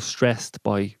become so stressed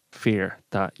by fear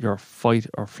that your fight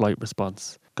or flight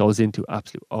response goes into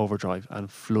absolute overdrive and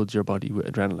floods your body with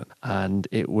adrenaline. And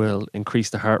it will increase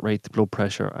the heart rate, the blood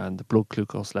pressure, and the blood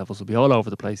glucose levels will be all over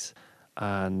the place.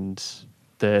 And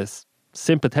the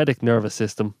sympathetic nervous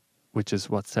system, which is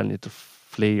what's telling you to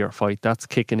flee or fight, that's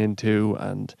kicking into,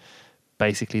 and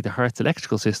basically the heart's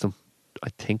electrical system, I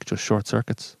think, just short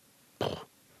circuits.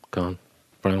 Gone.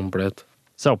 Brown bread.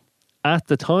 So, at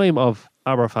the time of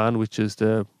Aberfan, which is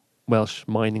the Welsh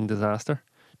mining disaster,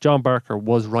 John Barker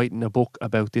was writing a book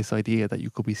about this idea that you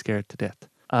could be scared to death.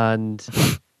 And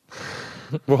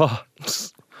What?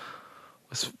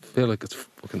 I feel like it's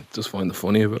fucking just find it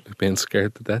funny about like, being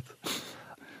scared to death.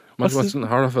 Imagine watching a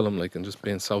horror film like and just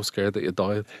being so scared that you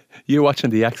died. You watching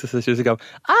The Exorcist years ago,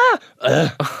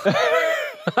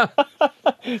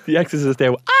 The Exorcist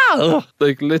there,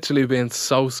 Like literally being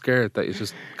so scared that you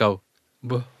just go,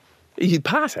 "Buh." You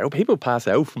pass out. People pass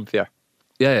out from fear.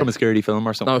 Yeah, From a scary film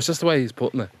or something. no, it's just the way he's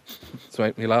putting it. It's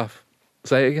make me laugh.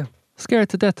 Say it again. scared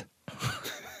to death.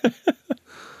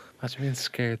 Imagine being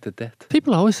scared to death.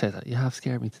 People always say that. You have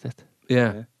scared me to death.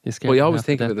 Yeah. You scared But you me always half to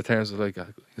think of it death. in the terms of like,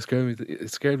 it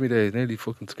scared me there, it nearly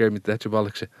fucking scared me to death, you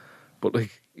bollock shit. But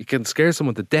like, you can scare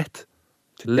someone to death.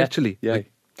 Literally. Yeah.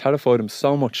 Like, Terrify them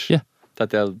so much Yeah. that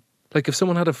they'll... like if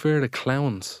someone had a fear of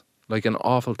clowns, like an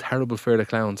awful, terrible fear of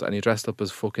clowns, and you dressed up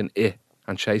as fucking it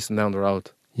and chased them down the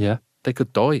road, Yeah. they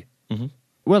could die.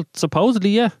 Well, supposedly,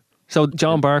 yeah. So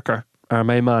John Barker, our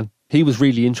main man, he was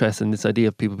really interested in this idea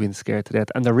of people being scared to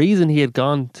death. And the reason he had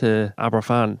gone to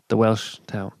Aberfan, the Welsh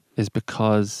town, is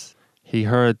because he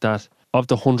heard that of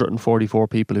the 144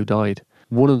 people who died,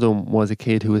 one of them was a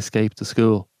kid who escaped the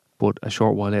school, but a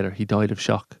short while later he died of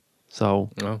shock. So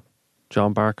Oh.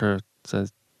 John Barker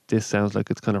says, this sounds like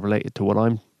it's kind of related to what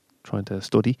I'm trying to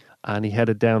study. And he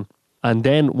headed down. And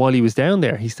then while he was down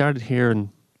there, he started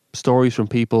hearing stories from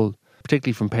people,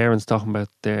 particularly from parents talking about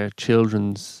their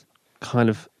children's kind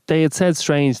of... They had said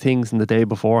strange things in the day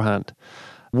beforehand.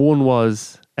 One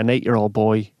was an 8-year-old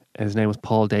boy, his name was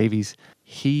Paul Davies.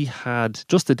 He had,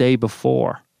 just the day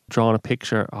before, drawn a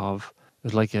picture of, it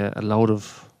was like a load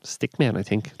of stickmen, I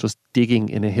think, just digging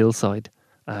in a hillside.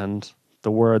 And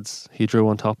the words he drew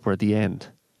on top were the end.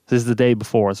 This is the day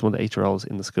before, it's one of the 8-year-olds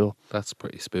in the school. That's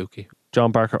pretty spooky.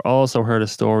 John Barker also heard a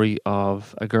story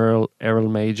of a girl, Errol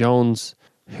May Jones,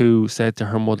 who said to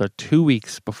her mother 2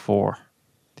 weeks before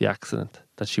the accident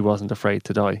that she wasn't afraid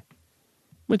to die.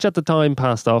 Which at the time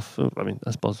passed off. I mean,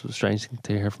 I suppose it was a strange thing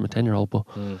to hear from a 10-year-old, but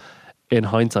in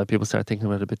hindsight, people start thinking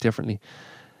about it a bit differently.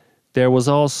 There was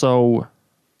also,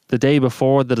 the day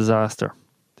before the disaster,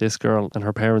 this girl and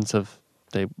her parents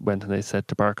they went and they said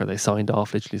to Barker, they signed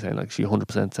off literally saying like she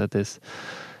 100% said this.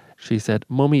 She said,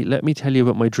 "Mummy, let me tell you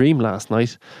about my dream last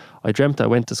night. I dreamt I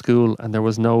went to school and there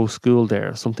was no school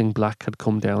there. Something black had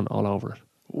come down all over it."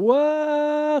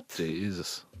 What?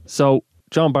 Jesus. So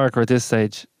John Barker at this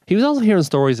stage, he was also hearing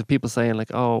stories of people saying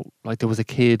like, oh, like there was a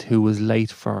kid who was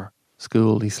late for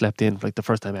school. He slept in for like the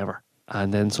first time ever.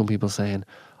 And then some people saying,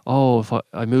 oh, if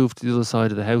I moved to the other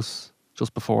side of the house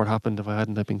just before it happened, if I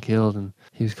hadn't, I'd been killed. And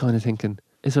he was kind of thinking,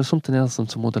 is there something else on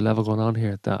some other level going on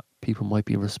here that people might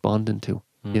be responding to?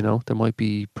 You know, there might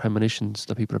be premonitions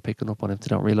that people are picking up on if they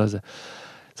don't realise it.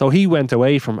 So he went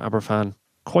away from Aberfan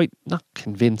quite, not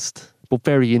convinced, but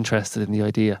very interested in the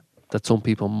idea that some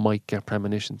people might get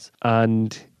premonitions.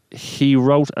 And he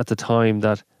wrote at the time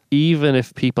that even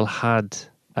if people had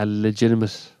a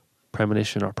legitimate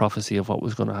premonition or prophecy of what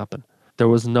was going to happen, there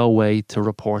was no way to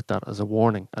report that as a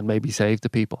warning and maybe save the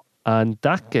people. And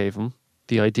that gave him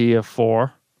the idea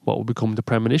for what would become the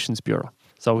Premonitions Bureau.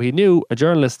 So he knew a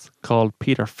journalist called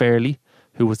Peter Fairley,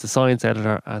 who was the science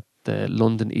editor at the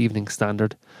London Evening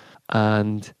Standard.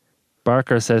 And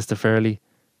Barker says to Fairley,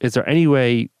 is there any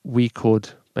way we could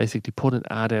basically put an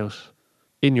ad out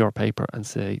in your paper and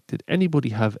say, did anybody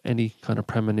have any kind of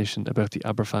premonition about the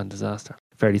Aberfan disaster?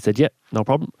 Fairley said, yeah, no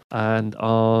problem. And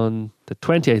on the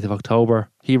 28th of October,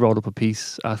 he wrote up a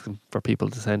piece asking for people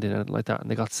to send in anything like that. And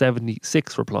they got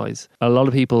 76 replies. A lot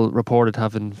of people reported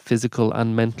having physical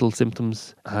and mental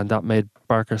symptoms. And that made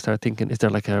Barker start thinking, is there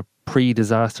like a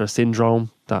pre-disaster syndrome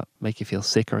that make you feel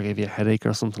sick or give you a headache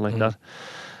or something like that?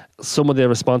 Some of the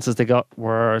responses they got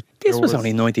were... This was only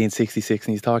 1966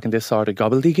 and he's talking this sort of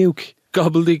gobbledygook.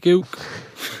 Gobbledygook.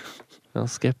 Well,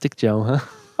 Skeptic Joe, huh?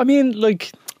 I mean,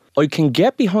 like, I can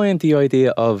get behind the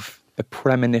idea of a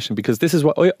premonition because this is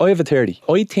what I have a theory.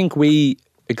 I think we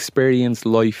experience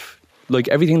life, like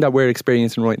everything that we're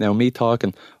experiencing right now, me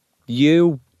talking,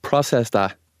 you process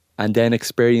that and then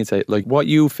experience it. Like what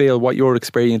you feel, what you're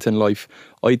experiencing in life,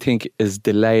 I think is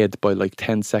delayed by like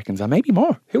 10 seconds and maybe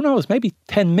more. Who knows? Maybe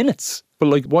 10 minutes. But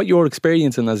like what you're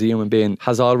experiencing as a human being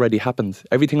has already happened.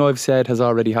 Everything I've said has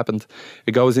already happened.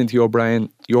 It goes into your brain,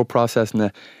 you're processing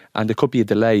it, and there could be a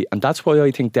delay. And that's why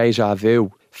I think deja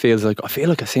vu feels like, I feel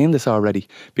like I've seen this already,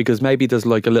 because maybe there's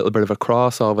like a little bit of a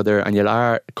crossover there, and you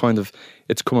are kind of,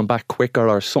 it's coming back quicker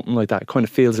or something like that. It kind of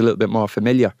feels a little bit more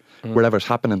familiar wherever's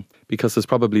happening, because there's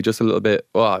probably just a little bit,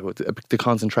 the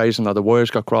concentration or the wires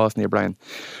got crossed in your brain.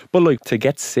 But like, to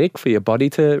get sick, for your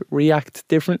body to react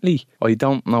differently, I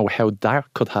don't know how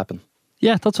that could happen.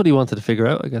 Yeah, that's what he wanted to figure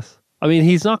out, I guess. I mean,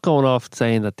 he's not going off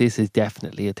saying that this is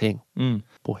definitely a thing,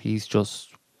 but he's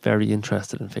just very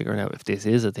interested in figuring out if this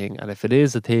is a thing. And if it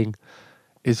is a thing,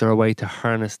 is there a way to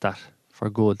harness that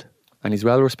for good? And he's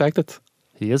well respected.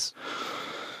 He is.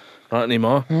 Not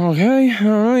anymore. Okay,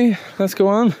 all right, let's go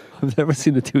on. I've never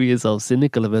seen the two of you so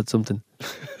cynical about something.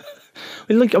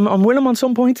 Well, like, I'm with him on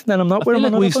some points, and then I'm not with him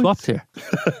on other we've points. swapped here.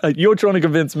 You're trying to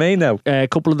convince me now. A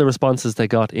couple of the responses they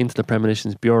got into the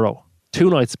Premonitions Bureau. 2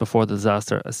 nights before the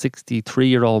disaster, a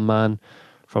 63-year-old man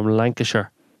from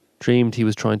Lancashire dreamed he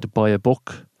was trying to buy a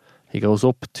book. He goes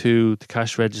up to the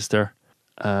cash register,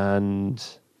 and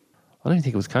I don't even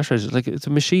think it was cash register. Like, it's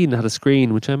a machine that had a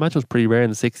screen, which I imagine was pretty rare in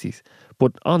the 60s.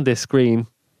 But on this screen,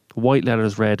 white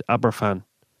letters read Aberfan,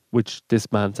 which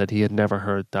this man said he had never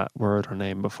heard that word or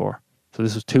name before. So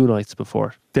this was 2 nights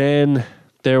before. Then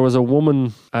there was a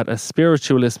woman at a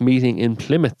spiritualist meeting in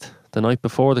Plymouth the night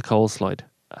before the coal slide.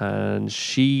 And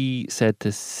she said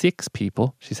to 6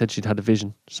 people, she said she'd had a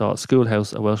vision, saw a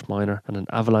schoolhouse, a Welsh miner, and an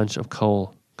avalanche of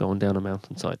coal going down a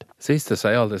mountainside. Ceased to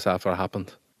say all this after it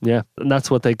happened. Yeah, and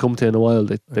that's what they come to in a while.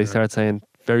 They start saying,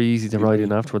 very easy to write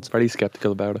in afterwards. Very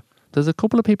sceptical about it. There's a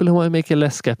couple of people who want to make you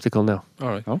less sceptical now. All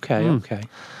right. Okay.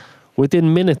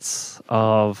 Within minutes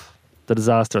of the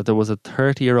disaster, there was a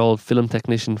 30-year-old film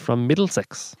technician from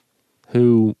Middlesex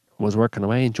who was working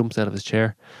away and jumps out of his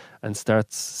chair and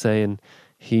starts saying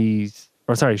she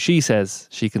says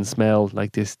she can smell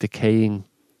like this decaying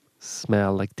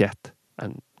smell like death.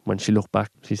 And when she looked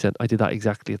back, she said, I did that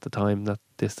exactly at the time that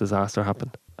this disaster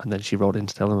happened. And then she wrote in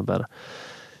to tell them about it.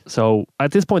 So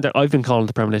at this point, I've been calling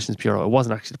the Premonitions Bureau. It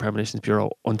wasn't actually the Premonitions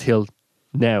Bureau until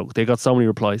now. They got so many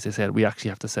replies, they said, we actually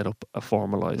have to set up a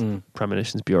formalised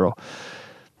Premonitions Bureau.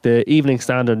 The Evening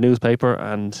Standard newspaper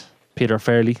and Peter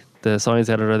Fairley, the science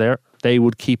editor there, they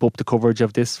would keep up the coverage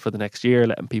of this for the next year,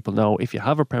 letting people know if you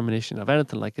have a premonition of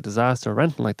anything like a disaster or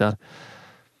anything like that,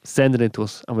 send it in to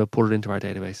us and we'll put it into our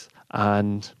database.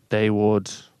 And they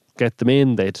would get them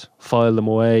in, they'd file them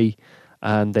away,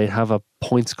 and they'd have a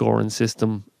point scoring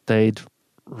system. They'd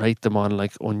rate them on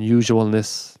like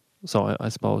unusualness. So I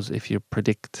suppose if you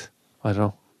predict, I don't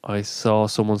know, I saw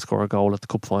someone score a goal at the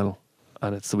cup final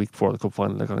and it's the week before the cup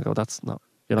final, they're going to go,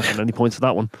 you're not getting any points for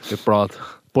that one. Bit broad.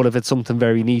 But if it's something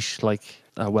very niche like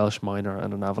a Welsh miner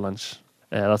and an avalanche,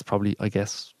 that's probably, I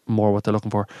guess, more what they're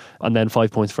looking for. And then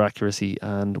 5 points for accuracy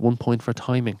and 1 point for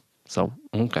timing. So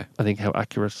Okay. I think how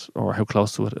accurate or how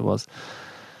close to it was.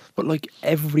 But like,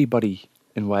 everybody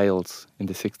in Wales in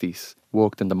the 60s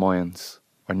worked in the mines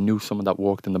or knew someone that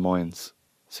worked in the mines.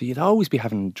 So you'd always be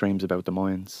having dreams about the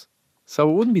mines. So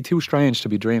it wouldn't be too strange to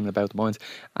be dreaming about the mines.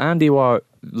 And they were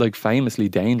like famously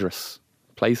dangerous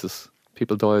places.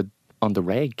 People died on the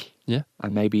reg. Yeah.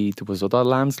 And maybe there was other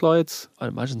landslides. I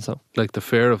imagine so. Like, the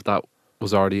fear of that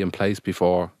was already in place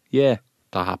before Yeah.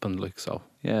 that happened, like, so.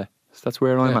 Yeah. So that's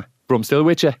where I'm Yeah. at. But I'm still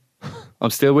with you. I'm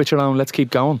still with you, Alan. Let's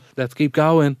keep going. Let's keep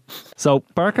going. So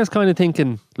Barker's kind of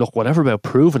thinking, look, whatever about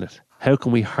proving it, how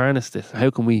can we harness this?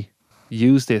 How can we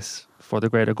use this for the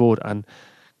greater good? And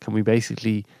can we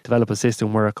basically develop a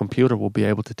system where a computer will be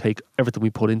able to take everything we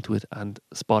put into it and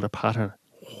spot a pattern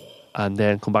and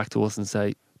then come back to us and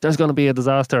say, there's going to be a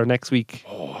disaster next week.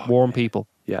 Warn people.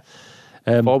 Yeah.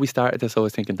 Before we started this, I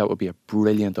was thinking that would be a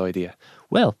brilliant idea.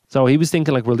 Well, so he was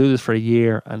thinking like, we'll do this for a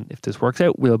year, and if this works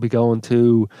out, we'll be going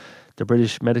to the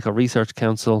British Medical Research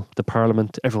Council, the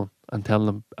Parliament, everyone, and telling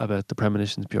them about the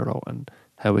Premonitions Bureau and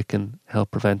how it can help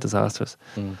prevent disasters.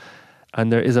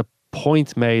 And there is a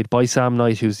point made by Sam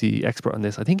Knight, who's the expert on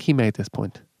this. I think he made this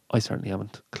point. I certainly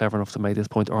haven't clever enough to make this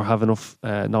point or have enough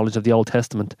knowledge of the Old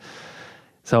Testament.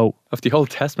 So Of the Old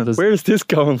Testament. Where is this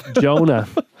going?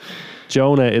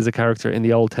 Jonah is a character in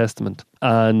the Old Testament,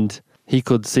 and he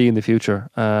could see in the future,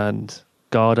 and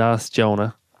God asked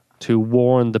Jonah to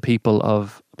warn the people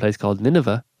of a place called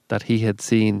Nineveh that he had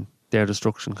seen their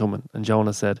destruction coming. And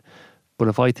Jonah said, but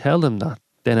if I tell them that,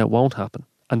 then it won't happen,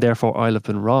 and therefore I'll have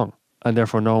been wrong, and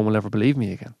therefore no one will ever believe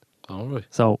me again. All right.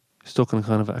 So stuck in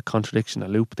kind of a contradiction, a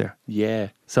loop there. Yeah.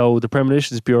 So the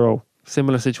Premonitions Bureau,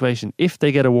 similar situation. If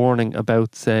they get a warning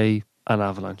about, say, an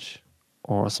avalanche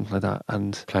or something like that,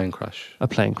 and Plane crash. a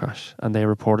plane crash, and they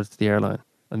report it to the airline,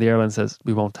 and the airline says,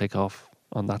 we won't take off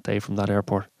on that day from that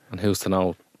airport. And who's to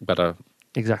know whether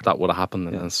Exactly. that would have happened,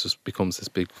 and Yeah. then it just becomes this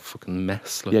big fucking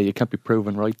mess. Like. Yeah, you can't be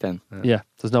proven right then. Yeah,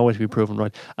 there's no way to be proven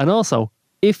right. And also,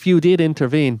 if you did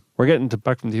intervene, we're getting to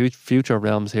back from the future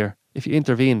realms here. If you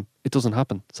intervene, it doesn't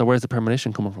happen. So where's the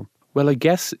premonition coming from? Well, I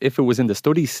guess if it was in the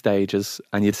study stages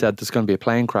and you said there's going to be a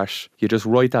plane crash, you just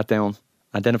write that down.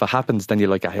 And then if it happens, then you're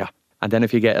like, ah, yeah. And then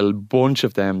if you get a bunch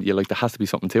of them, you're like, there has to be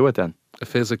something to it then. It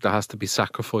feels like there has to be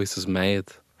sacrifices made.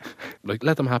 Like,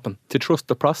 let them happen. To trust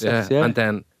the process, yeah. And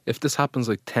then if this happens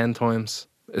like 10 times,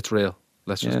 it's real.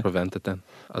 Let's just prevent it then.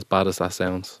 As bad as that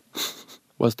sounds.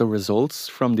 Was the results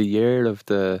from the year of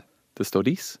the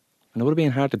studies? And it would have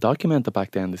been hard to document it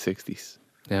back then in the 60s.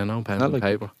 Yeah, no pen Not and like-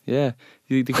 paper. Yeah,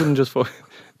 they couldn't just...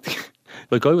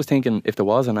 Like, I was thinking, if there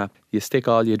was an app, you stick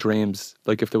all your dreams.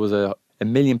 Like, if there was a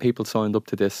million people signed up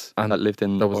to this And that lived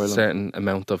in There was Ireland. a certain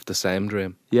amount of the same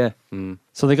dream. Yeah.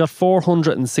 So they got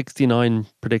 469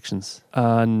 predictions.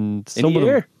 And some In a of them,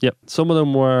 year? yep, some of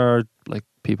them were like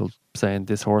people saying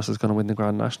this horse is going to win the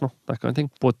Grand National, that kind of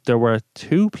thing. But there were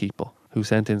 2 people who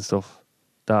sent in stuff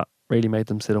that really made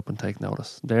them sit up and take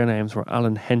notice. Their names were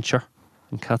Alan Hencher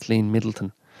and Kathleen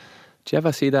Middleton. Do you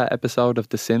ever see that episode of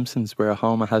The Simpsons where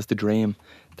Homer has the dream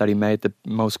that he made the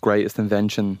most greatest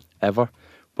invention ever,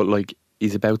 but like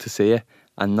he's about to see it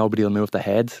and nobody will move the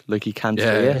head, like he can't see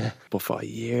it. Yeah. But for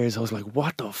years I was like,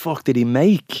 what the fuck did he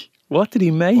make? What did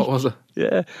he make? What was it?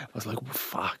 Yeah. I was like, well,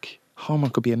 fuck, Homer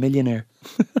could be a millionaire.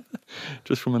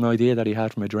 Just from an idea that he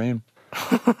had from a dream.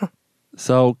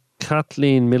 So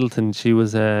Kathleen Middleton, she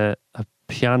was a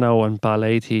piano and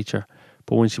ballet teacher.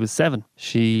 But when she was 7,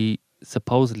 she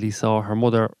supposedly saw her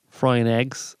mother frying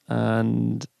eggs,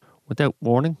 and without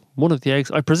warning, one of the eggs,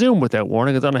 I presume without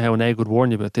warning, I don't know how an egg would warn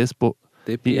you about this, but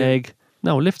the egg,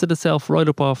 lifted itself right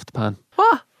up off the pan.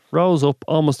 What? Rose up,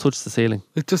 almost touched the ceiling.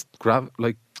 It just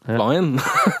like Yeah. flying.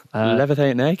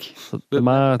 Levitating egg. So the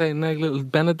man, Little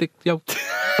Benedict, yo.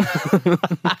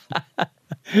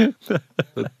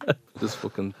 Just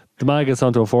fucking. the man gets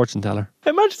onto a fortune teller.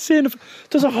 Imagine seeing if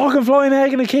there's a fucking flying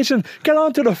egg in the kitchen. Get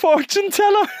on to the fortune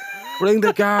teller. Ring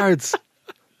the guards.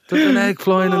 There's an egg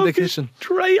flying in the kitchen.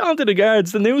 Straight onto the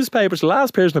guards. The newspapers. The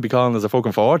last person to be calling is a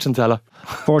fucking fortune teller.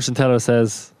 Fortune teller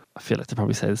says, I feel like they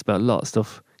probably say this about a lot of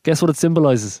stuff. Guess what it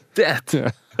symbolises? Death. So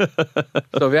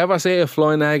if you ever see a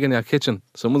flying egg in your kitchen,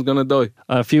 someone's gonna die.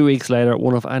 A few weeks later,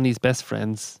 one of Annie's best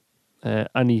friends,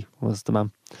 Annie was the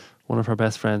man, one of her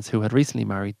best friends who had recently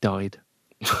married, died.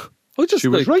 I just She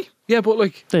was right. Yeah, but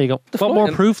like, There you go. What more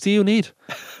flying- proof do you need?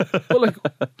 but like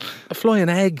a flying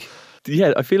egg.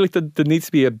 Yeah, I feel like there needs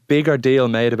to be a bigger deal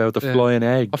made about the Yeah. flying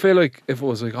egg. I feel like if it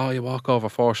was like, oh, you walk over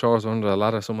 4 shores under a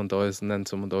ladder, someone dies, and then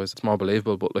someone dies, it's more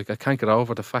believable. But like, I can't get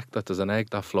over the fact that there's an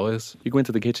egg that flies. You go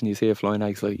into the kitchen, you see a flying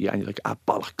egg, and you're like, ah,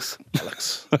 bollocks.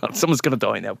 Alex, Someone's going to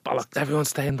die now, bollocks. everyone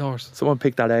stay indoors. Someone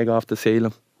picked that egg off the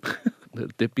ceiling. Little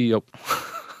dippy up.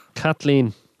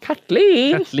 Kathleen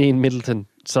Middleton.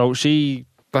 So she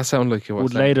That sounded like you were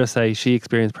would saying. later say she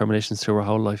experienced premonitions through her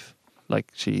whole life.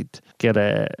 Like she'd get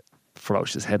a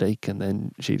ferocious headache and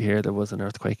then she'd hear there was an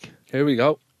earthquake. Here we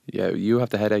go. Yeah, you have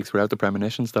the headaches without the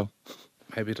premonitions, though.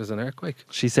 Maybe there's an earthquake.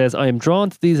 She says, I am drawn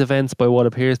to these events by what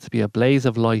appears to be a blaze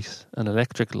of light, an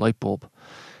electric light bulb.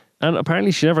 And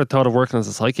apparently she never thought of working as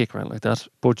a psychic or anything like that,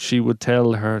 but she would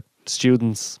tell her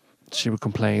students, she would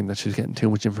complain that she was getting too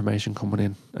much information coming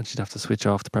in and she'd have to switch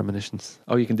off the premonitions.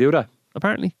 Oh, you can do that?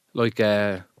 Apparently. Like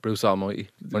Bruce Almighty,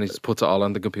 when he just puts it all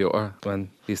on the computer when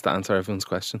he has to answer everyone's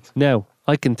questions. Now,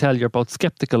 I can tell you're both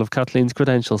sceptical of Kathleen's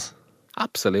credentials.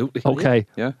 Absolutely. Okay.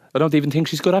 Yeah. I don't even think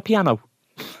she's good at piano.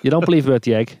 You don't believe about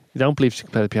the egg. You don't believe she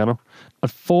can play the piano.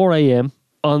 At 4 a.m.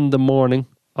 on the morning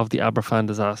of the Aberfan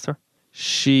disaster,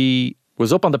 she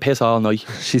Was up on the piss all night.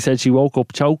 said she woke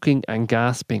up choking and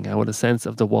gasping and with a sense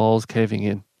of the walls caving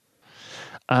in.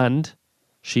 And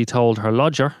she told her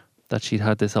lodger that she'd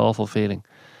had this awful feeling.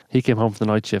 He came home from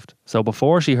the night shift. So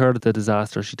before she heard of the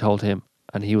disaster, she told him,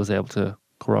 and he was able to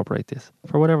corroborate this,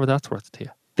 for whatever that's worth to you.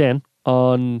 Then,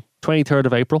 on 23rd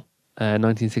of April,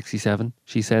 1967,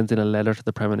 she sends in a letter to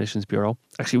the Premonitions Bureau.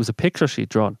 Actually, it was a picture she'd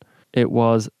drawn. It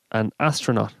was an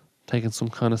astronaut taking some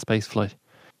kind of space flight.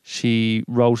 She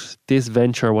wrote, this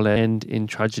venture will end in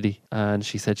tragedy. And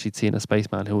she said she'd seen a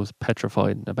spaceman who was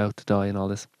petrified and about to die and all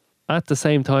this. At the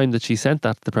same time that she sent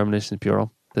that to the Premonitions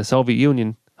Bureau, the Soviet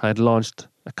Union had launched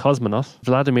a cosmonaut,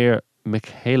 Vladimir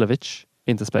Mikhailovich,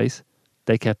 into space.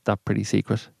 They kept that pretty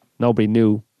secret. Nobody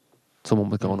knew someone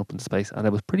was going up into space, and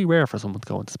it was pretty rare for someone to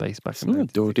go into space back in the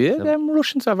Dirty. Them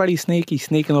Russians are very sneaky,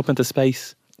 sneaking up into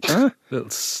space. Huh? Little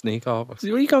sneak off. What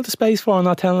are you going to space for and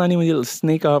not telling anyone, you little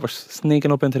sneak offers,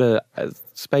 sneaking up into the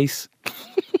space?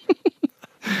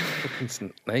 Fucking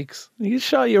snakes. You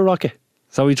shot your rocket.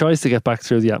 So he tries to get back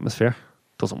through the atmosphere,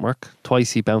 Doesn't work.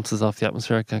 Twice he bounces off the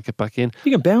atmosphere, can't get back in,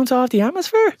 You can bounce off the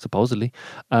atmosphere. supposedly.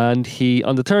 And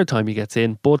on the third time he gets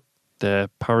in, but the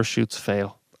parachutes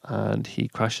fail and he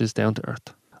crashes down to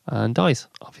Earth and dies,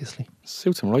 obviously.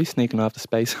 Suits him right sneaking off the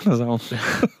space on his own.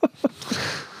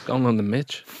 Going on the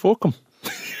Mitch. Fuck him.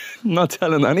 Not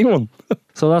telling anyone.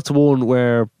 So that's one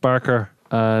where Barker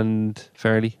and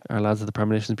Fairley, our lads at the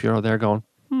Premonitions Bureau, they're going,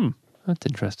 that's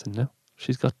interesting now.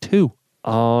 She's got 2.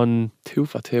 On 2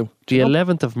 for 2. the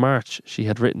 11th of March, she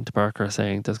had written to Barker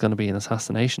saying there's going to be an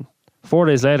assassination. 4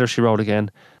 days later, she wrote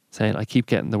again saying, I keep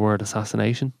getting the word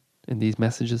assassination in these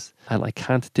messages and I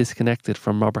can't disconnect it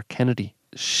from Robert Kennedy.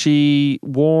 She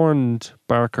warned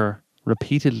Barker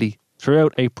repeatedly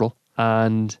throughout April,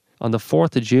 and on the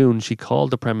 4th of June, she called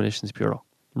the Premonitions Bureau,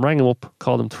 rang him up,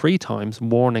 called him 3 times,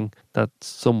 warning that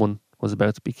someone was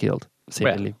about to be killed,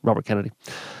 seemingly Robert Kennedy.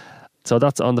 So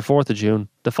that's on the 4th of June.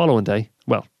 The following day,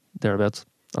 well, thereabouts,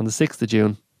 on the 6th of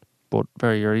June, but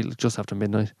very early, just after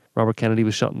midnight, Robert Kennedy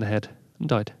was shot in the head and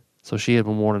died. So she had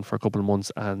been warning for a couple of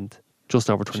months, and just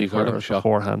over 24 hours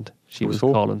beforehand, she was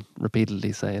calling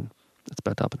repeatedly saying it's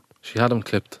about to happen. She had him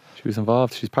clipped. She was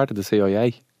involved. She's part of the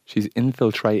CIA. She's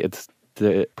infiltrated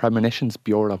the Premonitions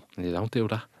Bureau. And you don't do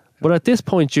that. But at this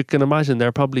point, you can imagine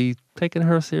they're probably taking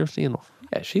her seriously enough.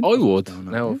 Yeah, she. I would.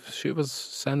 Now, if she was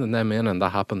sending them in and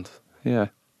that happened Yeah.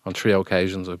 on 3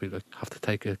 occasions, I'd be like, have to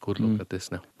take a good look at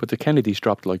this now. But the Kennedys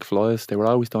dropped like flies. They were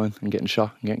always dying and getting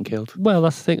shot and getting killed. Well,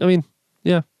 that's the thing. I mean,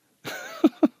 yeah.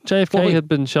 JFK had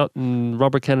been shot and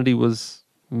Robert Kennedy was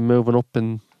moving up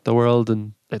in the world,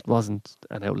 and it wasn't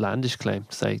an outlandish claim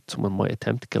to say someone might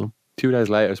attempt to kill him. 2 days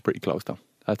later is pretty close though.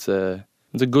 That's a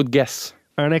good guess.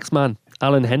 Our next man,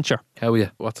 Alan Hencher. How are you?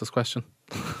 What's his question?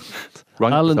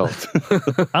 Wrong Alan- result.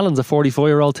 Alan's a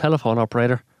 44-year-old telephone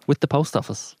operator with the post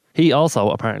office. He also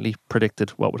apparently predicted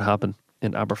what would happen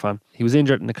in Aberfan. He was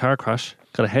injured in a car crash,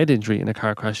 got a head injury in a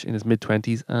car crash in his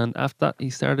mid-20s, and after that he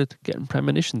started getting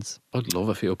premonitions. I'd love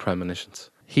a few premonitions.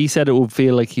 He said it would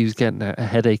feel like he was getting a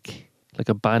headache, like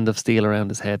a band of steel around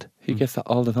his head. He gets that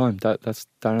all the time. That's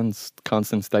Darren's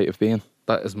constant state of being.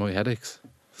 That is my headaches.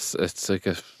 It's like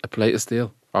a plate of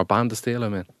steel. Or a band of steel, I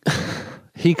mean.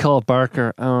 He called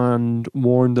Barker and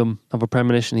warned him of a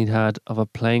premonition he'd had of a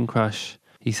plane crash.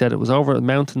 He said it was over a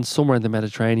mountain somewhere in the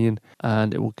Mediterranean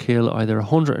and it would kill either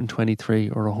 123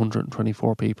 or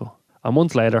 124 people. A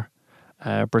month later,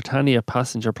 a Britannia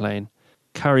passenger plane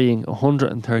carrying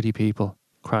 130 people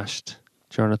crashed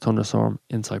during a thunderstorm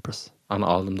in Cyprus. And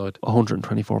all of them died.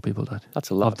 124 people died. That's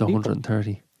a lot of the people.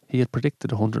 130. He had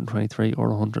predicted 123 or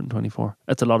 124.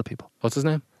 That's a lot of people. What's his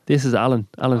name? This is Alan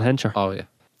Hencher. Oh, yeah.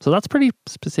 So that's pretty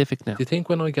specific now. Do you think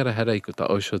when I get a headache that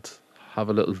I should have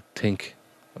a little think?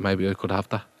 Maybe I could have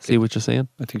that. See what you're saying?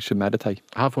 I think you should meditate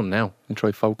I have one now. and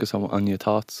try focus on your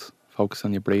thoughts, focus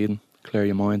on your breathing, clear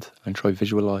your mind, and try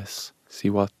visualise. See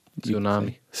what you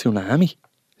Tsunami. say. Tsunami?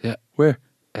 Yeah. Where?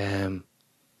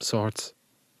 Swords.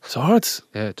 Swords?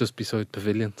 Yeah, just beside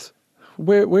pavilions.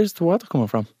 Where's the water coming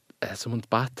from? Someone's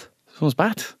bat. Someone's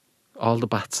bat. All the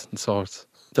bats and swords.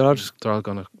 They're all just They're all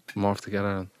going to morph together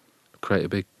and create a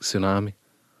big tsunami.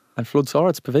 and flood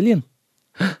swords pavilion.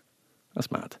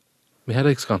 That's mad. My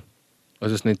headache's gone. I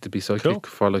just need to be psychic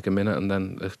for like a minute and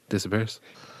then it disappears.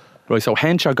 Right, so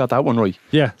Hencher got that one right.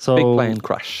 Yeah, so Big plane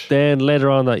crash. then later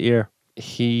on that year,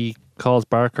 he calls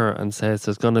Barker and says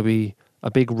there's going to be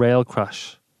a big rail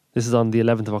crash. This is on the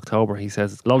 11th of October. He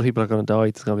says a lot of people are going to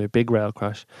die. There's going to be a big rail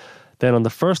crash. Then on the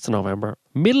 1st of November,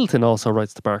 Middleton also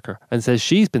writes to Barker and says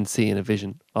she's been seeing a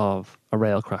vision of a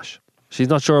rail crash. She's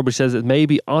not sure, but she says it may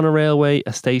be on a railway,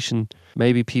 a station,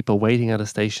 maybe people waiting at a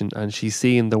station, and she's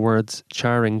seeing the words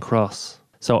Charing Cross.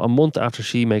 So a month after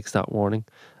she makes that warning,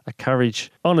 a carriage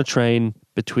on a train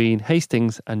between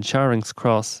Hastings and Charing's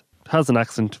Cross has an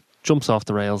accident, jumps off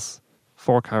the rails,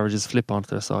 4 carriages flip onto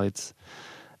their sides.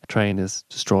 A train is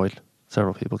destroyed.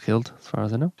 Several people killed, as far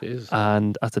as I know. Jesus.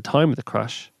 And at the time of the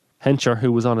crash, Hencher,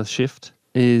 who was on his shift,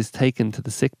 is taken to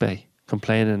the sick bay,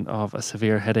 complaining of a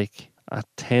severe headache. At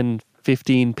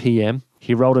 10:15 p.m,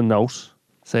 he wrote a note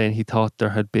saying he thought there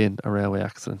had been a railway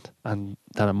accident and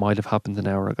that it might have happened an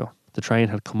hour ago. The train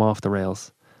had come off the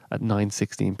rails at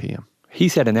 9:16 p.m. He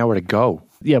said an hour to go.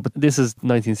 Yeah, but this is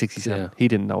 1967. Yeah. He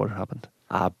didn't know it had happened.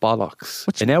 Ah, bollocks.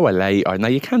 An hour later. Now,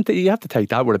 you have to take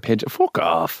that with a pinch. Fuck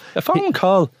off. A phone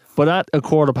call. But at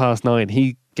 9:15,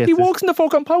 he gets He this- works in the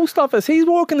fucking post office. He's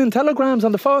working in telegrams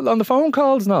on the phone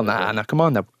calls. No, nah, come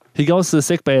on now. He goes to the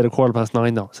sick bay at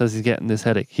 9:15 though, says he's getting this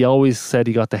headache. He always said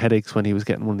he got the headaches when he was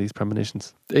getting one of these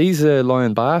premonitions. He's a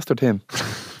lying bastard, him.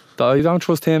 I don't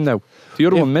trust him now. The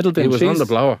other one, Middleton. He was on the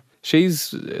blower.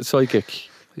 She's psychic.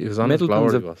 He was on the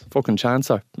Middleton's blower, he a was. fucking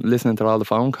chancer, listening to all the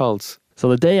phone calls. So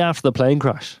the day after the plane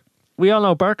crash, we all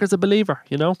know Barker's a believer,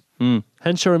 you know?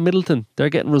 Henshaw and Middleton,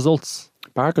 they're getting results.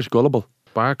 Barker's gullible.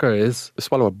 Barker is.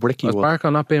 Swallow a brick, he Was would.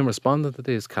 Barker not being responded to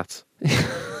these cats?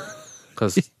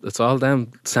 Because it's all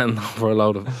them sending over a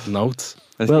load of notes.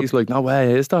 And Well- he's like, no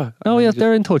way, is there? Oh, yeah,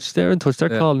 they're in touch. They're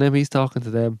Yeah. calling him. He's talking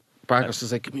to them. Barker's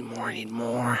just like, give me more, I need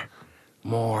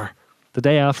more. The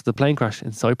day after the plane crash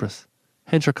in Cyprus,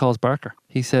 Henshaw calls Barker.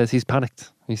 He says he's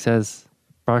panicked. He says,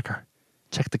 Barker,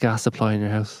 check the gas supply in your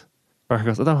house. Barker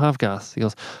goes, I don't have gas. He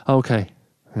goes, okay.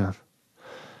 Yeah.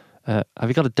 Have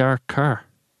you got a dark car?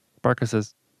 Barker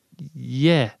says,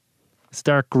 yeah, it's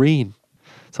dark green.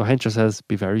 So Henshaw says,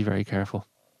 be very, very careful.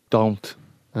 Don't.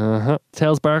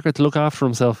 Tells Barker to look after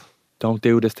himself. Don't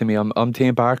do this to me. I'm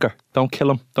Team Barker. Don't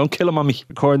kill him. Don't kill him on me.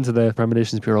 According to the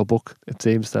Premonitions Bureau book, it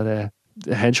seems that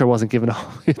Henshaw wasn't giving up.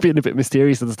 He's being a bit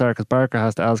mysterious at the start because Barker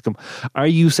has to ask him, are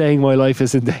you saying my life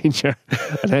is in danger?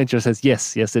 And Henshaw says,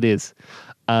 yes, it is.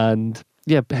 And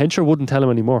yeah, Henshaw wouldn't tell him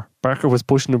anymore. Barker was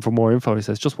pushing him for more info. He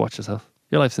says, just watch yourself.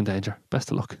 Your life's in danger.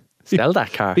 Best of luck. Sell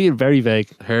that car. Being very vague.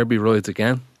 Herbie rides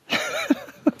again.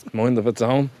 Mind of its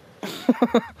own.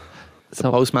 So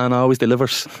Postman always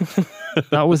delivers.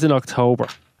 that was in October.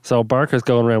 So Barker's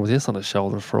going around with this on his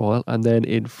shoulders for a while. And then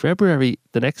in February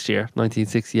the next year,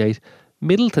 1968,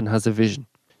 Middleton has a vision.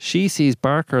 She sees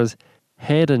Barker's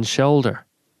head and shoulder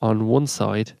on one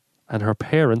side and her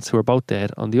parents, who are both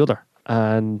dead, on the other.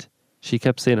 And she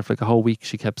kept seeing it for like a whole week.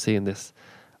 She kept seeing this.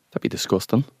 That'd be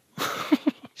disgusting.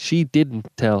 She didn't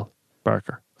tell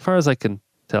Barker. As far as I can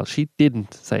tell, she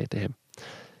didn't say it to him.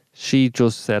 She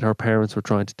just said her parents were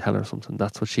trying to tell her something.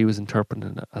 That's what she was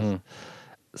interpreting it as.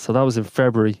 So that was in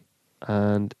February.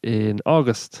 And in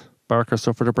August, Barker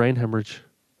suffered a brain hemorrhage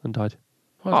and died.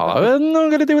 Oh, it had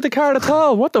nothing to do with the car at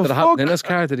all. What the Did it happen fuck? in his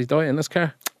car? Did he die in his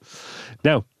car?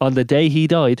 Now, on the day he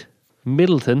died,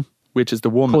 Middleton Which is the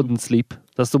woman. couldn't sleep.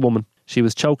 That's the woman. She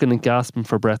was choking and gasping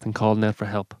for breath and calling out for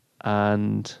help.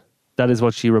 And that is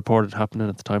what she reported happening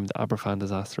at the time of the Aberfan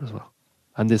disaster as well.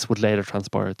 And this would later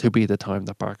transpire to be the time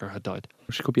that Barker had died.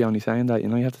 She could be only saying that. You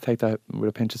know, you have to take that with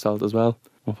a pinch of salt as well,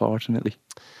 unfortunately.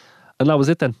 And that was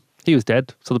it then. He was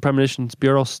dead. So the Premonitions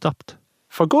Bureau stopped.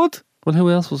 For good. Well, who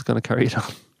else was going to carry it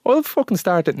on? I'll fucking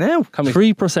start it now.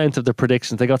 3% of the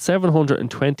predictions. They got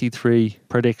 723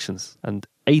 predictions and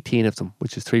 18 of them,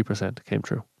 which is 3%, came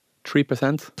true. 3%?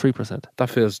 3%. That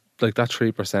feels like that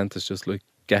 3% is just like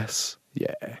guess.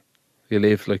 Yeah. You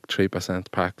leave like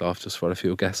 3% parked off just for a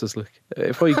few guesses. Like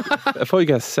If I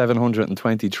guess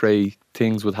 723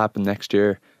 things would happen next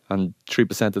year and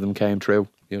 3% of them came true,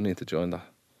 you need to join that.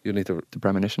 You need to the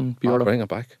Premonition Bureau. bring it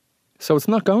back. So it's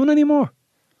not going anymore.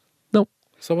 No.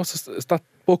 So what's this, is that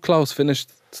book close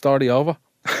finished? Story over?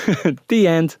 The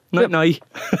end. Night.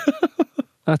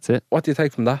 That's it. What do you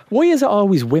take from that? Why is it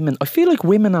always women? I feel like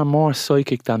women are more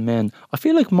psychic than men. I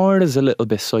feel like Moira's a little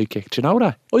bit psychic. Do you know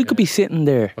that? I could be sitting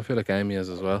there. I feel like Amy is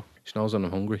as well. She knows when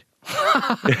I'm hungry.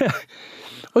 I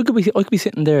could be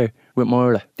sitting there with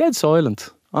Moira, dead silent,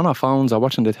 on our phones or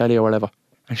watching the telly or whatever.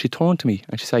 And she'd turn to me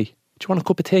and she'd say, do you want a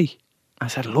cup of tea? I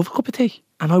said, I love a cup of tea.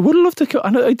 And I would have loved to,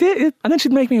 and I did. And then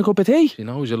she'd make me a cup of tea. She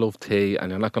knows you love tea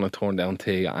and you're not going to turn down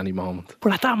tea at any moment.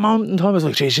 But at that moment in time, I was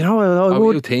like, geez, you know what? I How are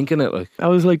would. you thinking it? Like, I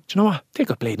was like, do you know what? I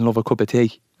think I bleeding love a cup of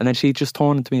tea. And then she'd just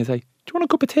turn to me and say, do you want a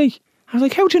cup of tea? I was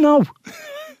like, how'd you know?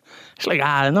 She's like,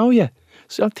 I know you.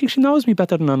 So I think she knows me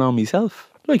better than I know myself.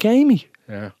 Like Amy.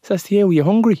 yeah. Says to you, are you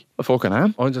hungry? I fucking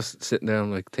am. I'm just sitting there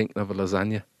and like thinking of a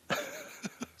lasagna.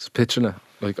 Just picturing it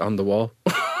like on the wall.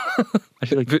 I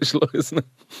should like visualising it.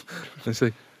 And say,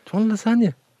 do you want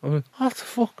lasagna? I'm like, what the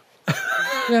fuck?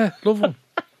 Yeah, love one.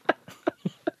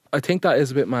 I think that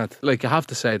is a bit mad. Like, you have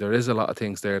to say, there is a lot of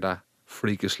things there that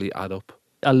freakishly add up.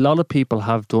 A lot of people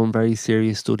have done very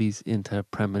serious studies into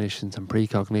premonitions and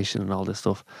precognition and all this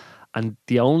stuff. And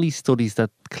the only studies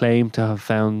that claim to have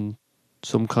found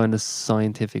some kind of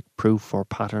scientific proof or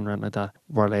pattern or anything like that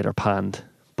were later panned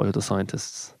by other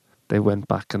scientists. They went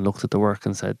back and looked at the work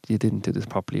and said, you didn't do this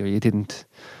properly, or you didn't,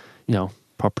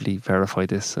 properly verify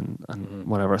this and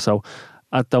whatever. So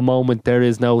at the moment, there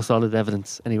is no solid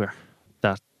evidence anywhere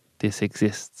that this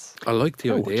exists. I like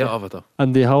the idea of it though.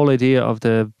 And the whole idea of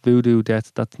the voodoo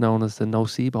death, that's known as the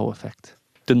nocebo effect.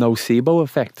 The nocebo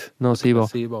effect. Nocebo.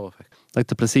 Placebo effect. Like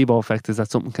the placebo effect is that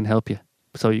something can help you.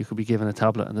 So you could be given a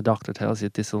tablet and the doctor tells you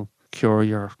this will cure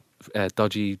your...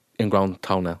 Dodgy ingrown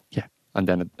toenail. Yeah. And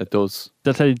then it does.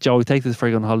 They'll tell you, Joe, take this before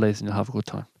you go on holidays and you'll have a good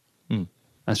time. Mm. And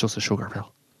it's just a sugar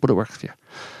pill. But it works for you.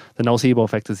 The nocebo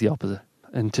effect is the opposite.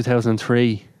 In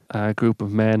 2003, a group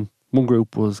of men, one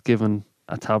group was given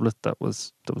a tablet that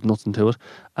was nothing to it,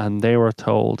 and they were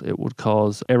told it would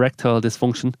cause erectile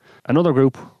dysfunction. Another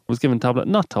group was given a tablet,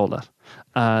 not told that.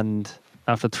 And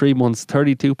after 3 months,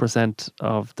 32%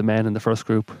 of the men in the first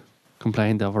group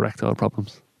complained of erectile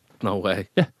problems. No way.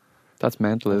 Yeah. That's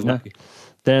mental, isn't it?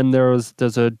 Then there's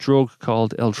a drug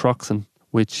called L-troxin,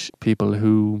 which people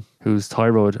whose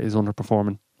thyroid is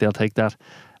underperforming, they'll take that.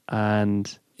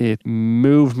 And it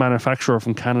moved manufacturer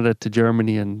from Canada to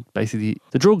Germany, and basically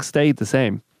the drug stayed the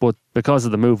same. But because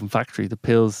of the move in factory, the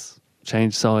pills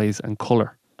changed size and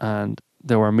colour. And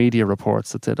there were media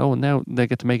reports that said, oh, now they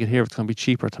get to make it here. It's going to be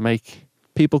cheaper to make.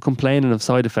 People complaining of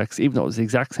side effects, even though it was the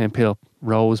exact same pill,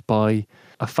 rose by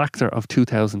a factor of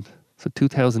 2,000. So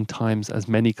 2,000 times as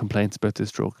many complaints about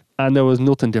this drug. And there was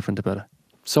nothing different about it.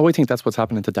 So I think that's what's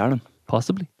happening to Darren.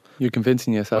 Possibly. You're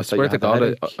convincing yourself I swear that to you have a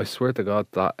God, headache. I swear to God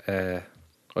that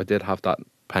I did have that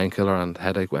painkiller and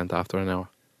headache went after an hour.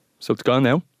 So it's gone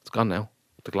now. It's gone now.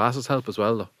 The glasses help as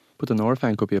well, though. But the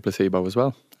Norepinephrine could be a placebo as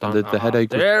well. And the headache.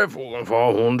 They're fucking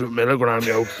 400 milligrams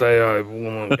out there. I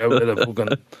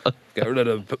fucking get rid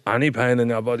of any pain in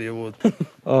your body. You would.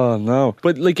 Oh no!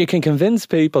 But like, you can convince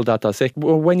people that they're sick.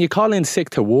 Well, when you call in sick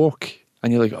to work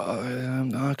and you're like, oh, I'm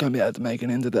not gonna be able to make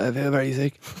it in today. I feel very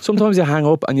sick. Sometimes you hang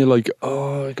up and you're like,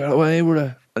 oh, I got away with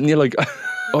it, and you're like,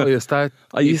 Oh, you start.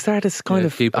 you start this kind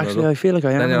of. keeping it Actually, up. I feel like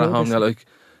I am. Then you're a at little home. bit You're like,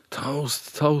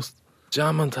 toast,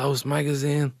 jam and toast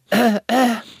magazine.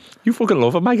 sick. You fucking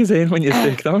love a magazine when you're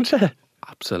sick, don't you?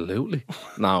 Absolutely.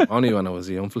 No, only when I was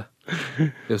a young fella.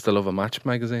 Used to love a Match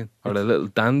magazine or a little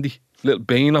dandy, little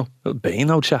Beano. Little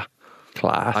Beano chat.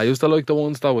 Class. I used to like the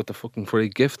ones though with the fucking free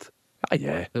gift. Ah,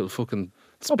 yeah. Little fucking No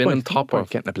spinning point- no topper. point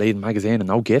getting a bleeding magazine and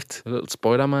no gift. A little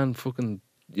Spider-Man fucking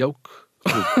yoke.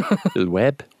 Little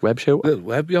web show. Little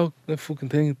web yoke. That fucking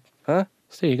thing. Huh?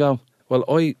 So there you go. Well,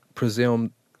 I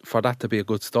presume for that to be a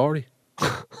good story.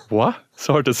 What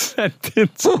sort of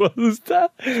sentence was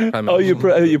that? Oh,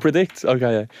 you predict?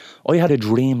 Okay. I had a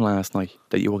dream last night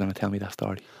that you were going to tell me that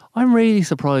story. I'm really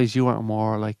surprised you weren't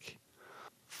more like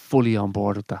fully on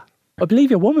board with that. I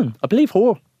believe your woman. I believe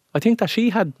her. I think that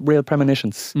she had real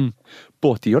premonitions.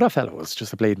 But the other fellow was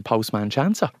just a bleeding postman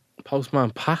chancer. Postman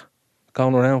Pat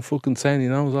going around fucking saying he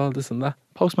knows all this and that.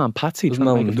 Postman Patsy Doesn't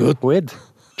trying to know make a him few quid.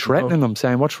 Threatening them,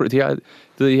 saying, "What's do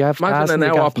you have gas Imagine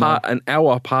in your gaff, man?" an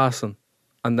hour passing,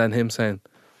 and then him saying,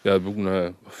 "Yeah,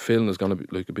 film is gonna be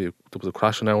like there was a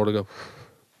crash an hour ago."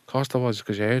 Of course there was,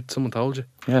 because you heard someone told you.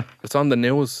 Yeah. It's on the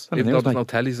news. On the Even news, though there's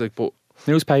mate. no tellies, like, but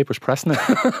Newspapers pressing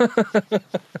it.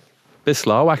 Bit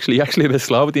slow, actually a bit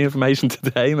slow with the information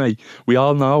today, mate. We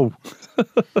all know.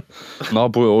 No,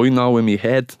 but I know in my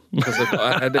head. because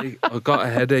I got a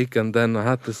headache, and then I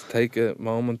had to take a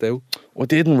moment out. I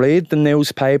didn't read the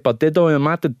newspaper, did I? I'm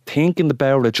at the thinking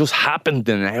about it. It just happened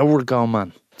an hour ago,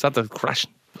 man. It's at the crash,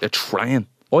 a train.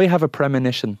 I have a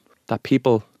premonition that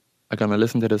people are going to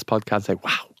listen to this podcast and say,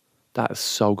 wow, that is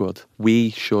so good.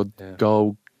 We should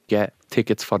go get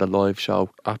tickets for the live show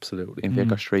Absolutely. in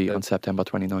Vicar Street on September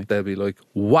 29th. They'll be like,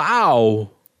 "Wow."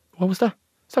 What was that?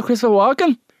 Is that Christopher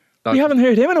Walken? That- We haven't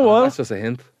heard him in a while. That's just a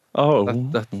hint. Oh.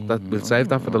 That we'll save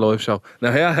that for the live show.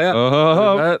 Now here.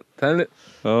 Oh. Tell it.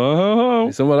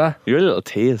 Oh. Some of that. You're a little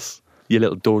tease. You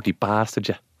little dirty bastard,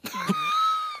 you.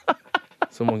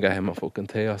 Someone get him a fucking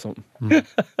tea or something.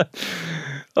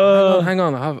 Hang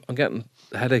on. I'm getting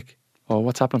a headache. Oh,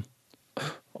 what's happened?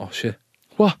 Oh shit.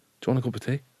 What? Do you want a cup of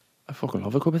tea? I fucking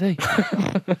love a cup of tea.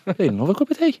 I love a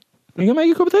cup of tea. You can make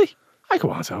a cup of tea? I go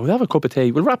on, so we'll have a cup of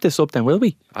tea. We'll wrap this up then, will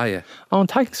we? Ah yeah. Oh, and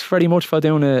thanks very much for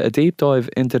doing a deep dive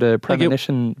into the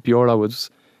Premonition Bureau. It was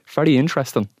very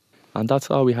interesting. And that's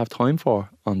all we have time for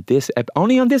on this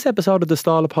only on this episode of the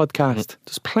Stala podcast.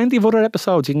 There's plenty of other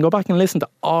episodes. You can go back and listen to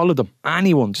all of them.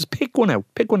 Anyone. Just pick one out.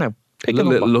 Pick one out. Pick a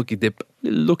Little number. lucky dip.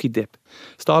 Little lucky dip.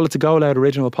 Stala to Go Loud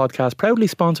original podcast. Proudly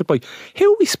sponsored by...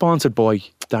 Who are we sponsored by,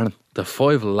 Darren? The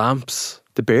 5 lamps.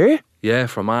 The beer? Yeah,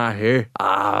 from our here.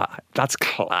 Ah, that's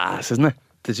class, isn't it?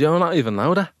 Did you not even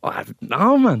know that? Oh,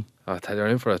 no, man. I'll tell you, you're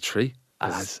in for a treat.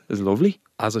 That's lovely.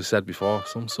 As I said before,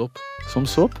 some sup, Some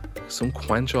sup. some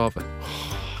quench of it.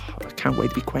 I can't wait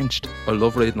to be quenched. I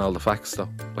love reading all the facts though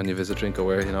when you visit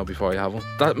Drinkaware, before you have one.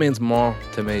 That means more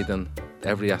to me than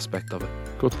every aspect of it.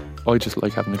 Good. I just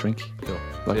like having a drink. Cool.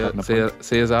 Like having a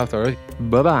See you after,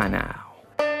 right? Bye-bye now.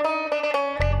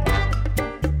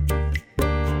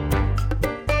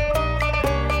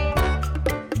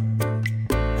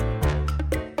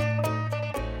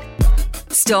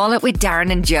 Stall It with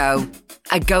Darren and Joe,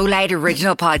 a Go Loud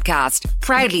original podcast,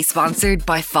 proudly sponsored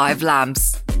by 5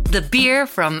 Lamps. The beer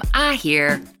from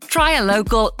here. Try a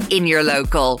local in your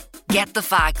local. Get the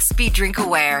facts, be drink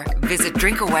aware. Visit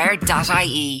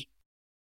drinkaware.ie.